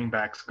far as running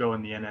backs go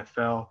in the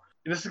NFL.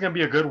 This is going to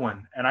be a good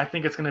one. And I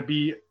think it's going to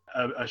be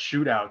a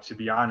shootout, to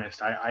be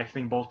honest. I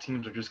think both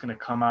teams are just going to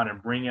come out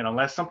and bring it,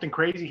 unless something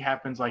crazy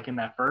happens like in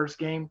that first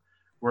game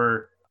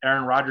where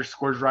Aaron Rodgers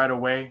scores right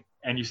away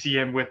and you see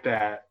him with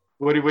that.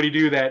 What do you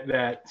do?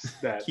 That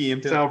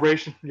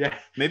celebration? Yeah.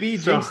 Maybe he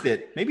jinxed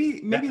it.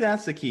 Maybe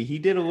that's the key. He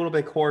did a little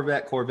bit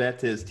Corvette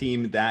to his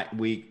team that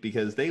week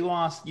because they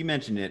lost. You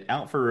mentioned it.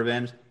 Out for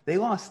revenge. They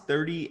lost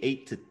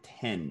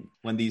 38-10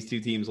 when these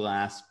two teams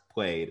last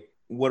played.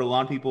 What a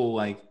lot of people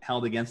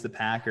held against the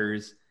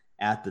Packers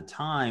at the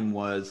time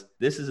was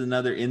this is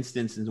another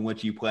instance in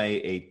which you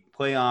play a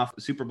playoff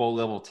Super Bowl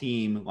level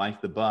team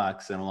like the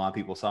Bucs, and a lot of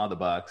people saw the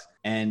Bucs,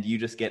 and you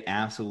just get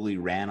absolutely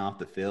ran off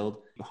the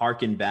field.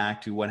 Harken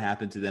back to what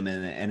happened to them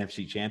in the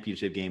NFC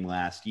Championship game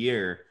last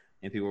year,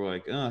 and people were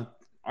like,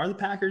 are the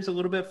Packers a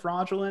little bit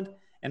fraudulent?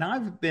 And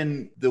I've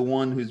been the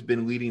one who's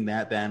been leading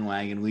that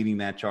bandwagon, leading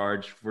that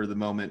charge for the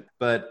moment.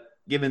 But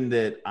given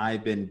that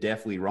I've been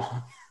definitely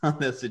wrong on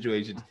this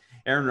situation,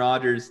 Aaron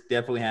Rodgers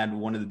definitely had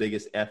one of the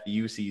biggest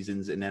FU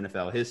seasons in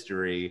NFL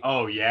history.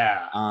 Oh,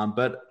 yeah.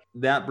 But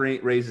that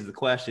raises the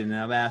question,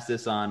 and I've asked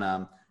this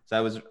on so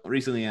I was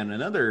recently on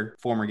another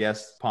former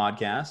guest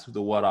podcast,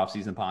 the What Off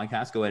Season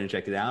podcast. Go ahead and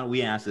check it out.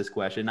 We asked this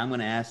question. I'm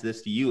going to ask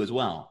this to you as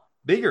well.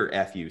 Bigger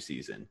FU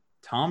season,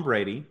 Tom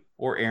Brady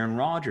or Aaron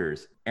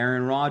Rodgers?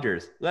 Aaron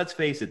Rodgers. Let's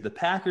face it, the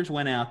Packers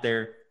went out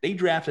there. They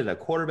drafted a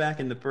quarterback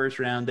in the first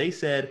round. They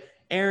said,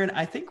 Aaron,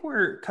 I think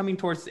we're coming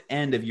towards the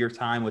end of your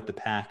time with the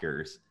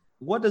Packers.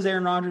 What does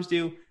Aaron Rodgers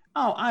do?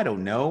 Oh, I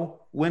don't know.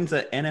 Wins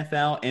an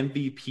NFL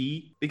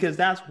MVP because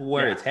that's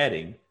where it's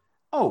heading.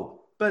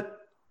 Oh,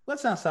 but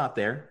let's not stop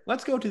there.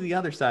 Let's go to the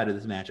other side of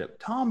this matchup.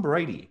 Tom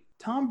Brady.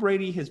 Tom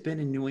Brady has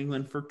been in New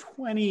England for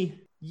 20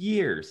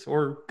 years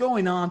or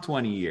going on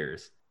 20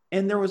 years.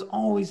 And there was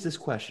always this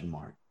question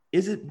mark.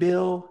 Is it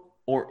Bill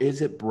or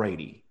is it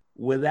Brady?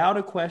 Without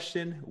a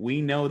question,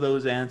 we know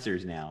those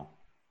answers now.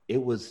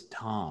 It was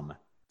Tom.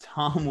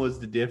 Tom was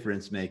the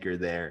difference maker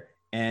there.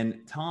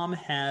 And Tom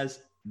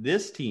has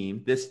this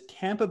team, this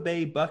Tampa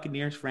Bay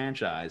Buccaneers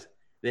franchise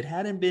that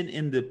hadn't been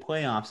in the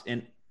playoffs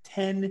in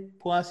 10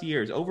 plus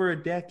years, over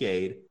a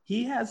decade.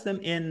 He has them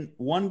in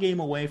one game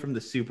away from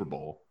the Super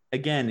Bowl.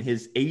 Again,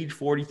 his age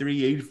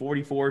 43, age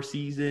 44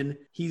 season,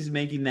 he's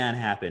making that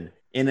happen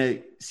in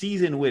a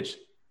season which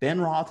Ben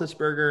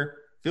Roethlisberger,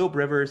 Philip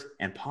Rivers,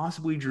 and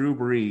possibly Drew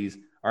Brees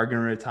are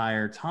going to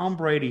retire. Tom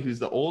Brady, who's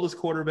the oldest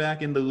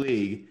quarterback in the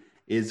league,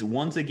 is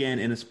once again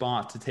in a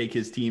spot to take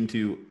his team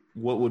to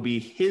what would be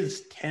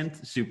his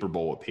 10th Super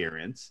Bowl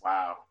appearance.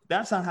 Wow.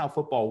 That's not how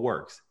football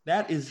works.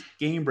 That is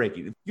game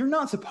breaking. You're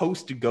not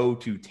supposed to go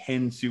to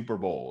 10 Super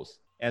Bowls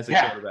as a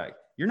quarterback.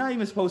 You're not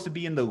even supposed to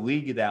be in the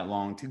league that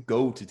long to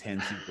go to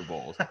 10 Super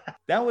Bowls.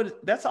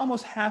 That's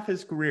almost half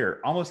his career.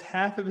 Almost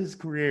half of his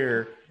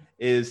career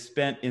is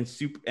spent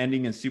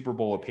ending in Super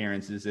Bowl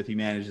appearances if he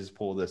manages to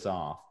pull this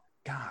off.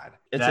 God,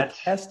 it's a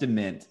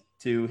testament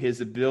to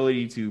his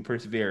ability to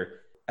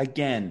persevere.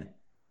 Again,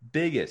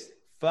 biggest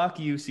fuck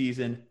you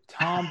season.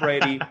 Tom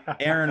Brady,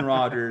 Aaron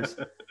Rodgers.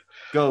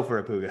 Go for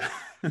it, Puga.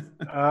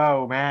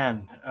 Oh,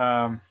 man.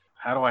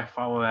 How do I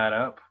follow that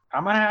up?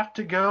 I'm going to have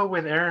to go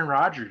with Aaron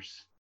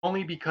Rodgers.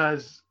 Only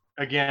because,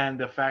 again,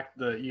 the fact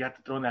that you have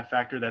to throw in that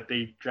factor that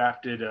they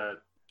drafted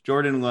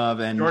Jordan Love.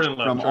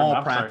 From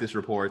all practice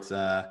reports, you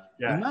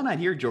might not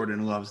hear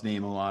Jordan Love's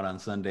name a lot on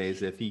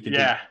Sundays if he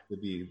continues to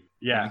be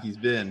like he's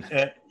been.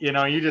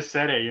 You just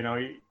said it.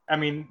 I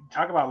mean,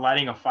 talk about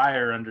lighting a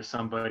fire under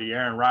somebody,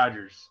 Aaron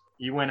Rodgers.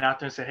 You went out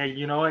there and said, hey,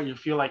 you know what? You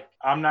feel like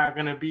I'm not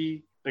going to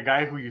be the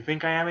guy who you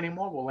think I am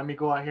anymore? Well, let me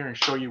go out here and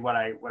show you what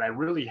I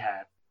really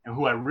have and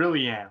who I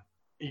really am.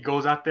 He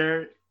goes out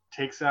there,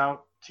 takes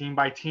out team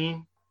by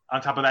team.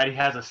 On top of that, he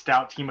has a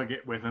stout team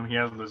with him. He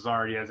has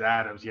Lazard, he has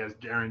Adams, he has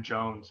Aaron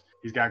Jones.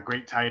 He's got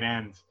great tight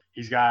ends.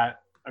 He's got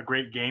a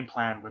great game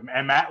plan with him.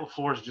 And Matt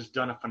LaFleur's just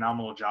done a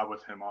phenomenal job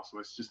with him also.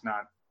 It's just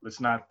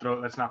let's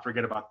not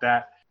forget about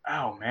that.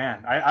 Oh,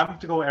 man. I have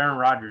to go Aaron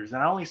Rodgers.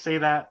 And I only say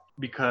that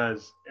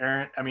because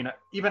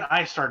even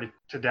I started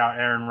to doubt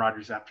Aaron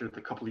Rodgers after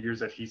the couple of years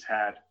that he's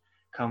had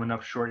coming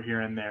up short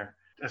here and there.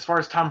 As far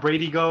as Tom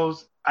Brady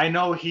goes, I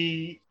know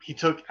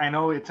I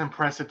know it's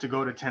impressive to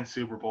go to 10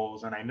 Super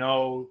Bowls, and I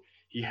know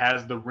He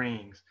has the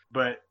rings.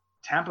 But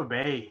Tampa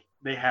Bay,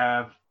 they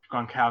have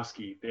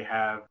Gronkowski, they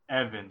have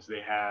Evans,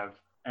 they have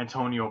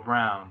Antonio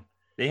Brown.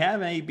 They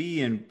have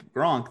AB and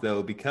Gronk,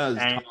 though, because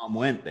Tom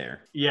went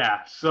there.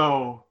 Yeah.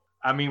 So,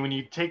 I mean, when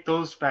you take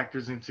those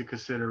factors into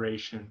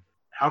consideration,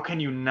 how can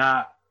you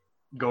not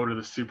go to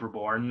the Super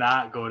Bowl or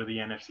not go to the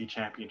NFC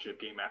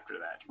Championship game after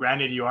that?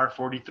 Granted, you are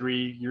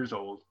 43 years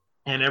old,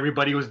 and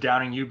everybody was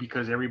doubting you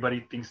because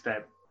everybody thinks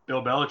that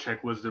Bill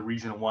Belichick was the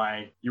reason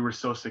why you were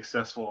so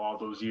successful all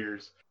those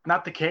years.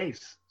 Not the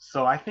case.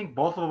 So I think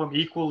both of them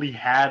equally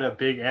had a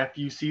big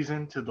FU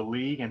season to the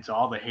league and to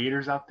all the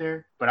haters out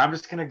there. But I'm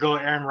just going to go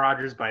Aaron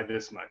Rodgers by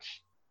this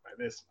much.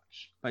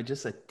 By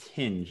just a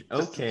tinge.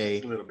 Okay.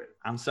 Just a little bit.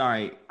 I'm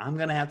sorry. I'm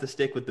going to have to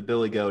stick with the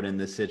Billy Goat in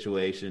this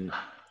situation.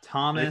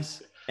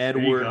 Thomas,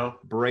 Edward,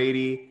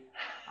 Brady.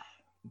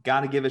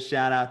 Got to give a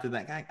shout out to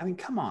that guy. I mean,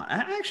 come on.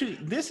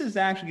 This is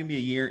actually going to be a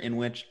year in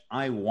which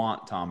I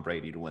want Tom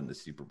Brady to win the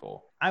Super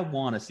Bowl. I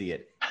want to see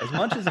it. As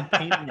much as a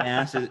pain in the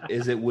ass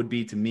as it would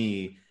be to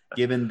me,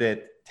 given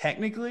that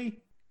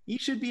technically he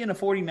should be in a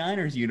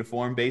 49ers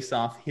uniform based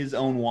off his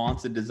own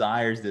wants and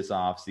desires this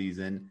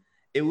offseason.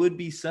 It would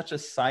be such a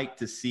sight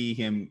to see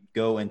him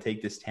go and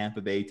take this Tampa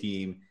Bay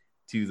team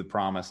to the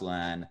promised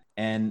land.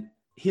 And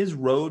his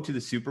road to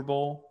the Super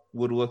Bowl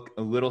would look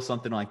a little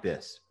something like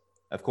this.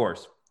 Of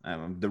course,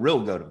 the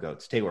real goat of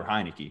goats, Taylor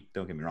Heineke,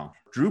 don't get me wrong.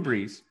 Drew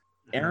Brees,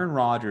 Aaron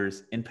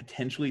Rodgers, and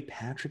potentially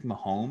Patrick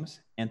Mahomes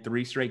and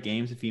 3 straight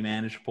games if he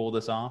managed to pull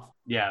this off.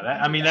 Yeah,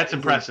 that's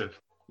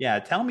impressive. Yeah,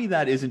 tell me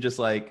that isn't just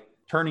like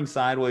turning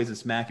sideways and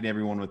smacking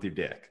everyone with your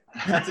dick.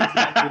 That's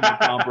exactly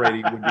what Tom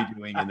Brady would be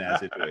doing in that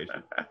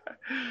situation.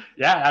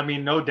 Yeah, I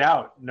mean, no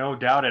doubt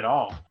at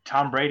all.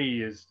 Tom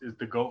Brady is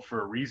the GOAT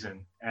for a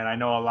reason. And I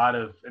know a lot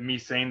of me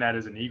saying that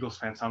as an Eagles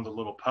fan sounds a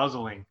little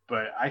puzzling,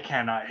 but I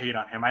cannot hate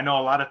on him. I know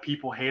a lot of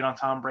people hate on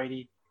Tom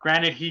Brady.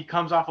 Granted, he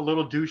comes off a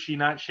little douchey,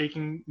 not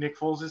shaking Nick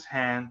Foles'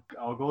 hand.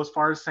 I'll go as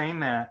far as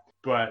saying that,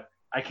 but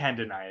I can't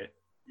deny it.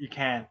 You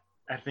can't.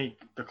 I think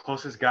the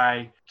closest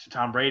guy to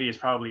Tom Brady is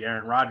probably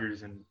Aaron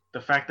Rodgers, and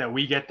the fact that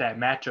we get that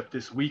matchup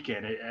this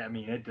weekend,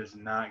 it does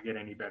not get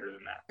any better than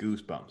that.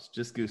 Goosebumps.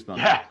 Just goosebumps.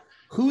 Yeah.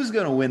 Who's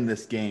going to win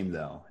this game,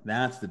 though?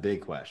 That's the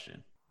big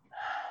question.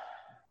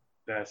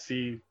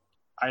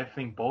 I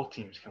think both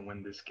teams can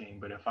win this game,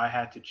 but if I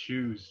had to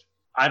choose,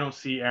 I don't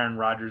see Aaron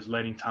Rodgers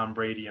letting Tom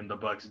Brady and the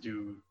Bucs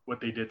do what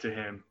they did to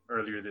him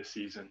earlier this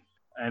season.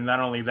 And not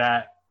only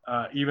that,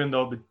 even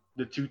though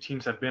the two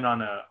teams have been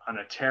on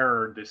a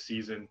terror this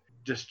season,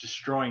 just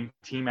destroying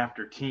team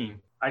after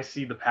team, I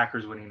see the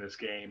Packers winning this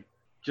game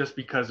just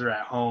because they're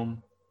at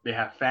home. They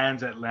have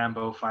fans at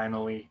Lambeau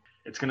finally.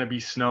 It's going to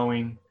be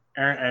snowing.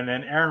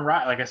 Aaron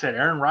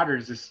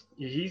Rodgers,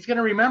 he's going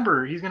to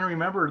remember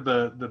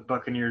the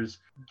Buccaneers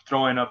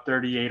throwing up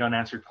 38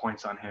 unanswered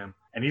points on him.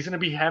 And he's going to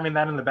be having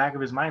that in the back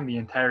of his mind the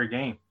entire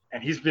game.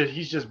 And he's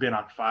just been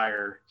on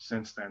fire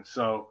since then.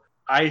 So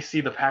I see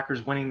the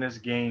Packers winning this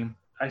game.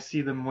 I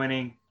see them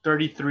winning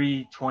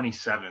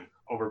 33-27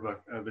 over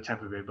the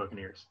Tampa Bay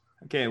Buccaneers.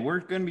 Okay, we're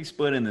going to be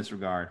split in this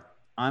regard.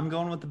 I'm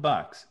going with the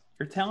Bucs.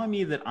 You're telling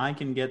me that I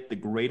can get the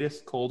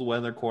greatest cold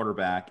weather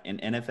quarterback in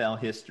NFL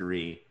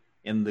history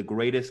in the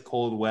greatest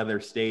cold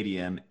weather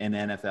stadium in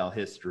NFL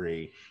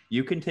history.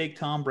 You can take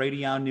Tom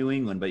Brady out of New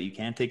England, but you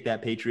can't take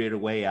that Patriot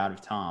away out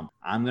of Tom.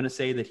 I'm going to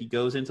say that he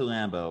goes into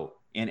Lambeau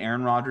in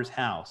Aaron Rodgers'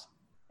 house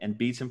and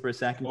beats him for a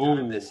second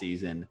time this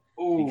season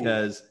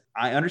because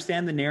I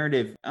understand the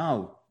narrative.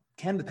 Oh,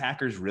 can the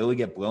Packers really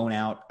get blown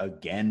out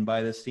again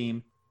by this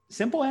team?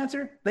 Simple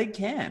answer, they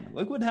can.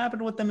 Look what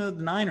happened with them at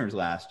the Niners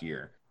last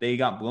year. They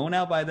got blown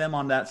out by them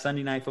on that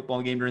Sunday night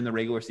football game during the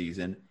regular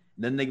season.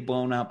 Then they get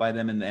blown out by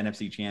them in the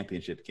NFC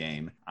Championship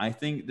game. I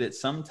think that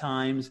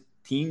sometimes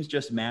teams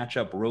just match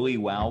up really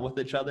well with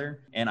each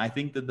other. And I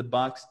think that the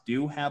Bucs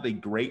do have a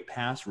great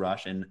pass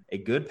rush, and a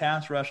good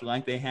pass rush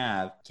like they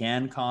have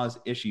can cause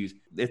issues.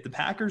 If the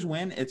Packers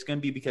win, it's going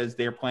to be because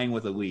they're playing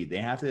with a lead. They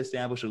have to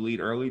establish a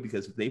lead early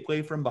because if they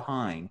play from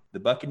behind, the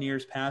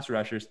Buccaneers pass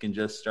rushers can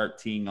just start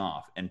teeing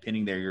off and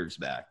pinning their ears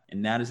back.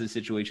 And that is a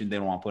situation they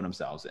don't want to put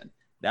themselves in.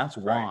 That's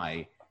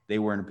why they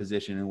were in a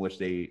position in which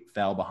they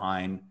fell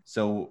behind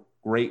so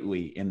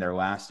greatly in their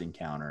last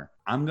encounter.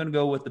 I'm going to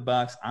go with the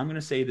Bucs. I'm going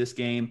to say this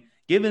game,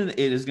 given it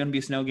is going to be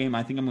a snow game,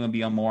 I think I'm going to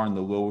be more on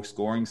the low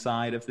scoring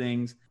side of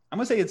things. I'm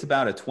going to say it's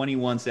about a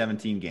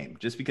 21-17 game,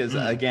 just because,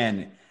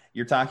 again,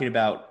 you're talking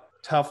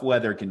about tough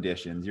weather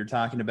conditions. You're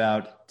talking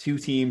about two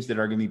teams that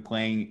are going to be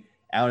playing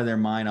out of their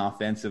mind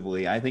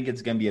offensively. I think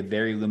it's going to be a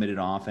very limited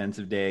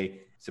offensive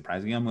day.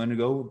 Surprisingly, I'm going to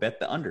go bet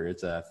the under.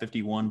 It's a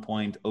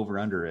 51-point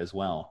over-under as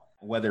well.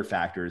 Weather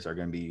factors are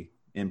going to be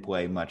in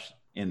play much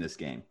in this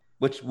game,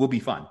 which will be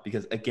fun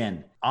because,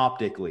 again,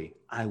 optically,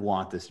 I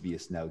want this to be a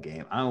snow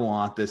game. I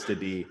want this to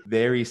be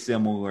very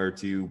similar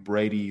to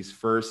Brady's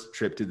first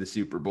trip to the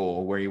Super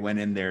Bowl, where he went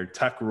in there,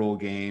 tuck rule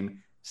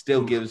game,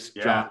 still gives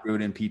John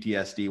Gruden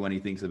PTSD when he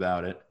thinks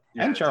about it.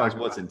 Yeah, and Charles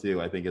Woodson,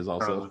 too, I think, is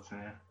also.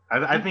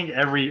 I think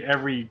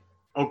every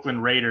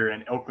Oakland Raider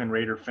and Oakland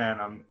Raider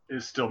fan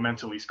is still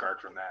mentally scarred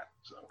from that.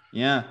 So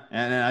yeah,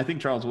 and I think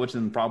Charles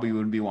Woodson probably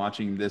would be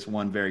watching this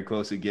one very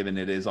closely, given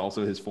it is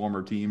also his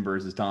former team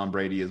versus Tom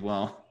Brady as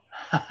well.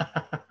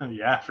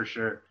 yeah, for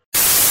sure.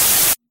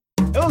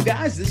 Hello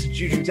guys, this is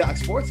Juju Talk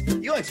Sports.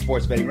 You like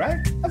sports betting, right?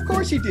 Of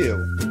course you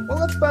do. Well,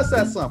 let's bust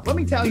that slump. Let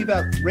me tell you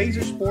about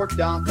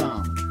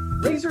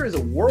RazorSport.com. Razor is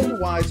a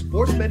worldwide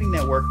sports betting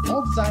network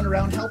all designed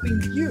around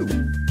helping you.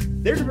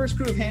 Their diverse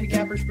crew of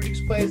handicappers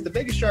produce plays the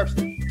Vegas Sharps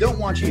don't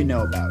want you to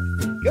know about.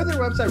 Go to their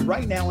website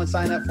right now and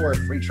sign up for a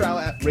free trial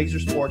at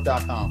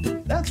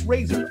RazorSport.com. That's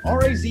Razor,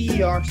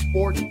 R-A-Z-E-R,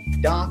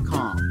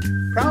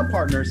 Sport.com. Proud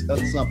partners of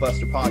the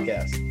Slumpbuster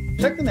podcast.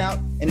 Check them out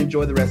and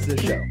enjoy the rest of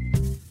the show.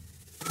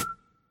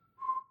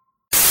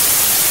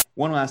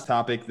 One last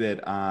topic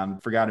that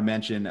forgot to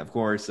mention, of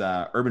course,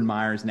 Urban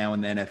Meyer is now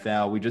in the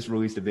NFL. We just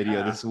released a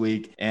video this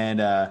week, and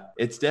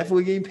it's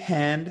definitely getting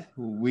panned.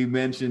 We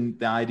mentioned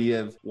the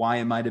idea of why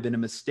it might have been a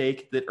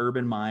mistake that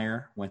Urban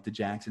Meyer went to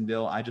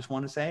Jacksonville. I just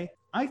want to say,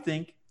 I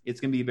think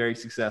it's going to be a very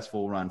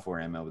successful run for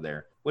him over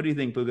there. What do you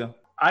think, Puga?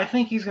 I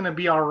think he's going to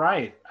be all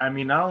right. I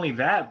mean, not only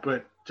that,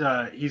 but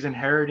he's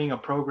inheriting a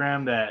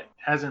program that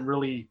hasn't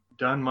really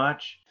done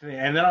much.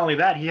 And not only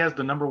that, he has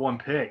the number 1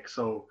 pick.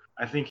 So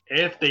I think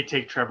if they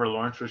take Trevor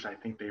Lawrence, which I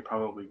think they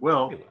probably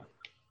will,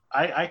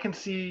 I can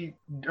see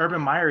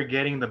Urban Meyer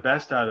getting the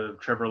best out of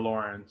Trevor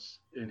Lawrence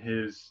in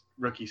his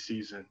rookie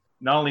season.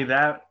 Not only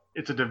that,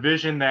 it's a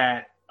division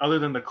that, other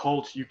than the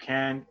Colts, you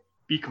can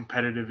be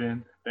competitive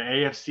in. The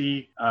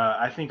AFC,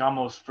 I think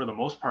almost for the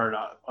most part,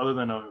 other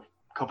than a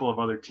couple of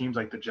other teams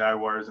like the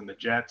Jaguars and the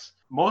Jets,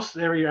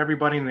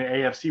 everybody in the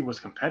AFC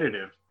was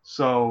competitive.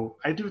 So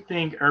I do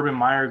think Urban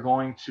Meyer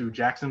going to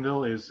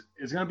Jacksonville is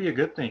going to be a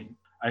good thing.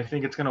 I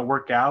think it's going to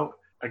work out.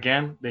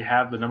 Again, they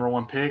have the number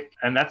 1 pick,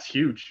 and that's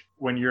huge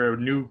when you're a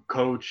new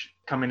coach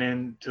coming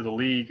into the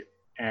league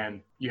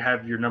and you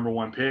have your number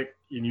 1 pick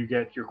and you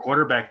get your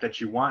quarterback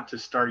that you want to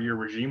start your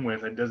regime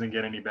with. It doesn't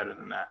get any better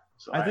than that.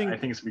 So I think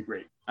it's going to be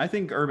great. I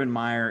think Urban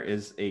Meyer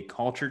is a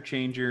culture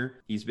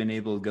changer. He's been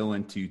able to go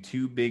into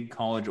 2 big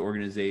college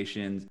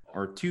organizations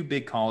or 2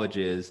 big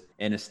colleges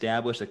and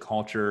establish a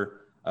culture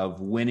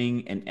of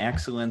winning and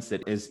excellence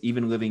that is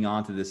even living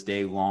on to this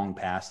day, long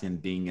past him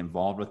being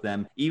involved with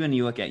them. Even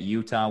you look at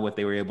Utah, what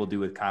they were able to do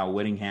with Kyle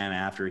Whittingham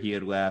after he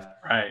had left.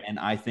 Right. And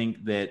I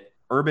think that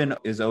Urban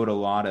is owed a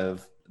lot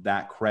of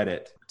that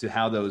credit to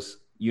how those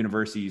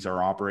universities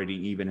are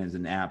operating even as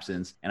an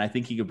absence. And I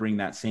think he could bring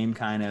that same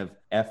kind of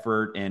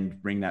effort and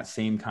bring that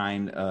same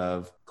kind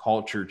of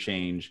culture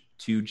change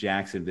to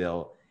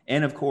Jacksonville.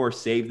 And, of course,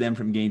 save them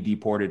from getting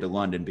deported to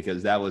London,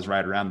 because that was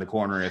right around the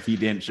corner if he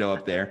didn't show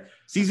up there.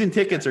 Season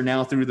tickets are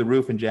now through the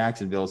roof in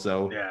Jacksonville.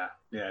 So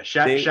yeah.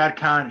 Shad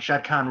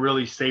Khan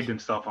really saved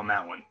himself on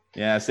that one.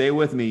 Yeah, say it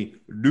with me.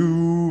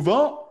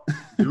 Duval.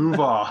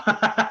 Duval.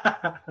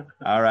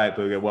 All right,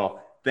 Puga.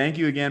 Well, thank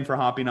you again for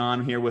hopping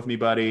on here with me,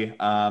 buddy.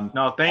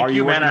 No, thank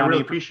you, man. I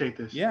really appreciate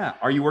this. Yeah.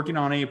 Are you working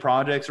on any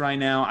projects right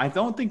now? I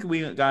don't think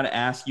we got to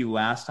ask you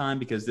last time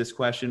because this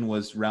question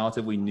was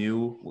relatively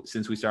new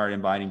since we started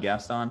inviting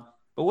guests on.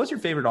 But what's your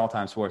favorite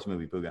all-time sports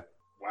movie, Puga?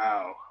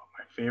 Wow.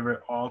 My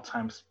favorite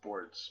all-time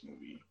sports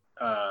movie.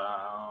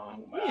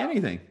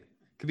 Anything.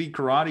 It could be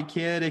Karate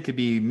Kid. It could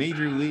be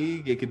Major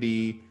League. It could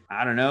be,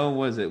 I don't know,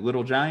 what is it,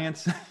 Little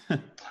Giants?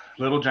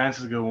 Little Giants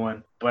is a good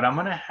one. But I'm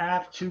going to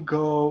have to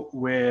go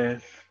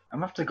with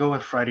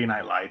Friday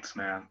Night Lights,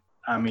 man.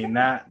 I mean,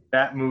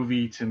 that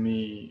movie to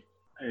me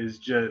is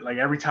just like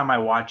every time I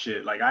watch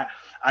it, like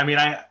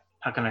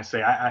how can I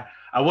say?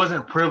 I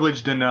wasn't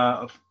privileged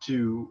enough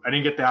I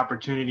didn't get the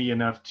opportunity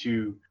enough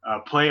to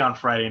play on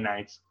Friday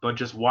nights, but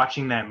just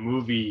watching that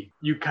movie,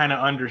 you kind of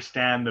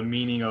understand the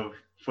meaning of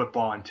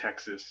football in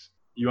Texas.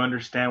 You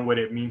understand what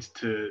it means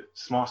to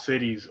small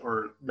cities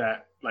or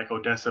that like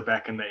Odessa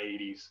back in the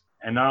 80s.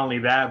 And not only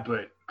that,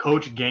 but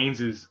Coach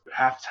Gaines's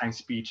halftime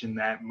speech in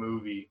that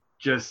movie,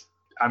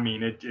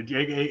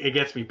 it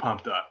gets me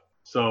pumped up.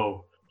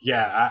 So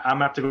yeah, I'm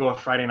gonna have to go with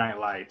Friday Night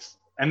Lights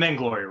and then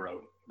Glory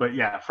Road. But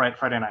yeah,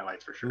 Friday Night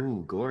Lights for sure.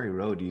 Ooh, Glory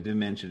Road. You did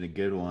mention a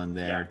good one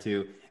there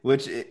too,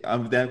 which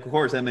of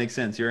course that makes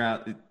sense. You're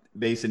out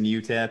based in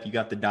UTEP. You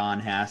got the Don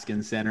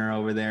Haskins Center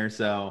over there.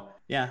 So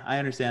yeah, I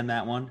understand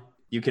that one.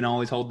 You can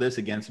always hold this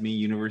against me.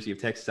 University of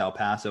Texas El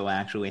Paso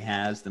actually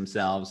has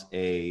themselves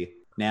a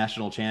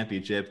national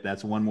championship.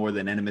 That's one more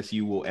than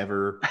NMSU will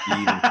ever be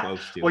even close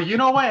to. Well, you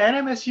know what?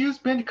 NMSU's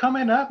been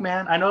coming up,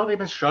 man. I know they've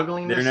been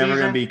struggling this season. They're never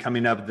going to be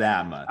coming up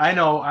that much. I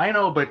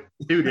know. But,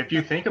 dude, if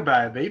you think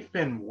about it, they've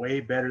been way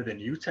better than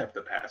UTEP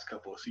the past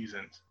couple of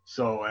seasons.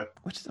 So,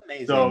 which is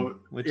amazing.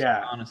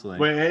 Honestly.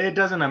 But it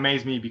doesn't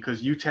amaze me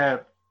because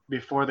UTEP,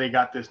 before they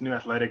got this new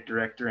athletic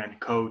director and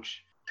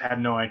coach, had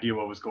no idea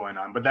what was going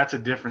on. But that's a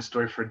different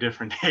story for a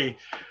different day.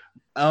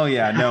 Oh,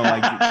 yeah. No,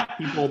 like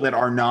people that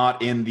are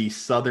not in the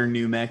southern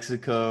New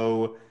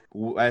Mexico,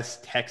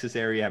 West Texas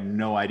area have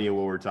no idea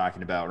what we're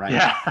talking about right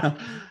now.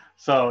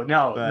 So,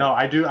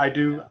 I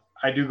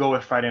do go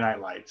with Friday Night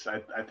Lights.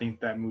 I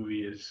think that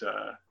movie is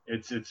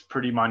it's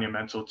pretty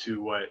monumental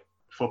to what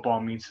football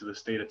means to the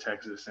state of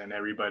Texas and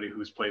everybody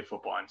who's played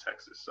football in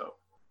Texas. So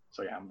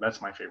yeah,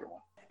 that's my favorite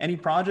one. Any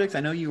projects?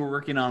 I know you were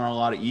working on a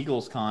lot of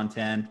Eagles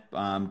content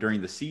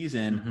during the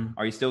season. Mm-hmm.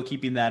 Are you still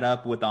keeping that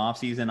up with the off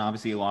season?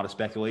 Obviously, a lot of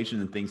speculation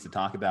and things to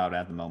talk about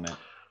at the moment.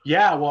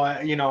 Yeah, well,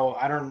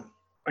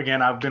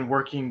 I've been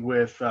working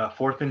with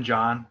 4th and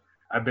John.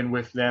 I've been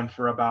with them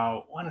for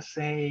about, I want to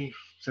say,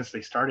 since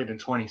they started in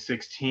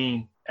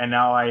 2016. And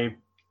now I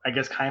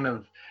guess kind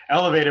of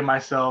elevated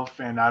myself,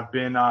 and I've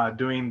been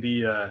doing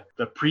the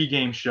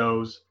pregame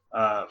shows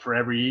for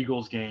every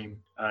Eagles game.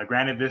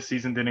 Granted, this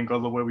season didn't go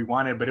the way we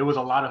wanted, but it was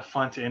a lot of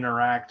fun to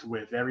interact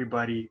with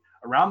everybody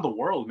around the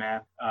world, man.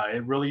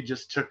 It really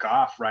just took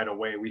off right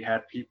away. We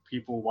had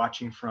people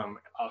watching from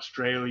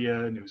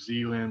Australia, New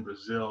Zealand,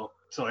 Brazil.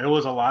 So it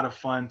was a lot of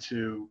fun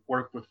to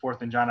work with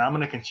 4th and John. I'm going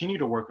to continue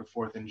to work with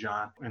 4th and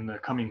John in the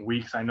coming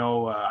weeks. I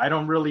know I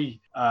don't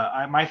really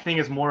my thing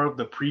is more of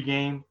the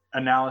pregame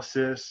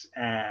analysis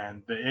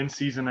and the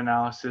in-season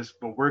analysis,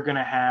 but we're going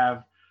to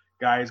have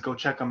guys, go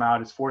check them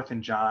out. It's 4th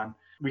and John.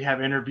 We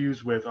have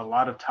interviews with a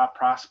lot of top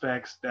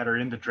prospects that are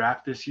in the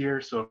draft this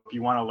year. So if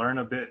you want to learn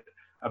a bit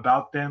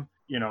about them,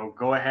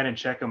 go ahead and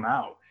check them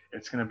out.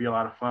 It's going to be a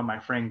lot of fun. My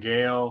friend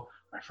Gail,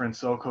 my friend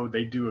Soko,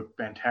 they do a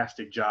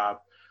fantastic job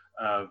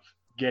of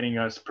getting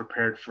us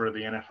prepared for the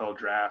NFL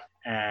draft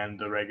and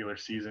the regular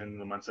season in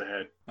the months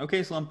ahead.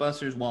 Okay,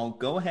 Slumpbusters, well,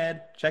 go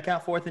ahead, check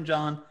out 4th and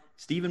John.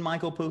 Stephen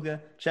Michael Puga,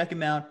 check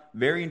him out.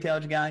 Very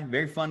intelligent guy,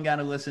 very fun guy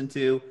to listen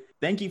to.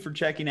 Thank you for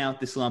checking out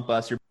the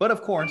Slumpbuster. But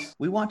of course,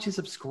 we want you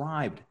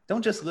subscribed.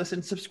 Don't just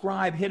listen,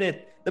 subscribe, hit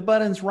it. The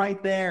button's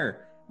right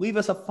there. Leave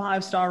us a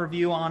 5-star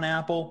review on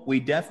Apple.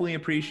 We definitely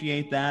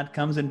appreciate that.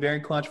 Comes in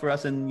very clutch for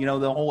us in,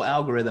 the whole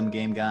algorithm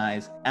game,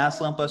 guys. At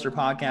Slumpbuster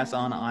Podcast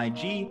on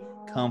IG.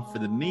 Come for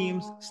the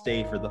memes,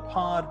 stay for the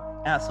pod.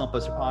 At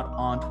Slumpbuster Pod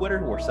on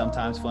Twitter. We're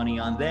sometimes funny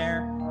on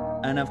there.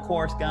 And of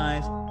course,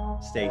 guys,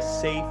 stay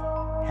safe,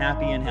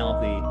 happy, and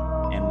healthy.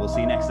 And we'll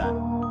see you next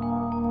time.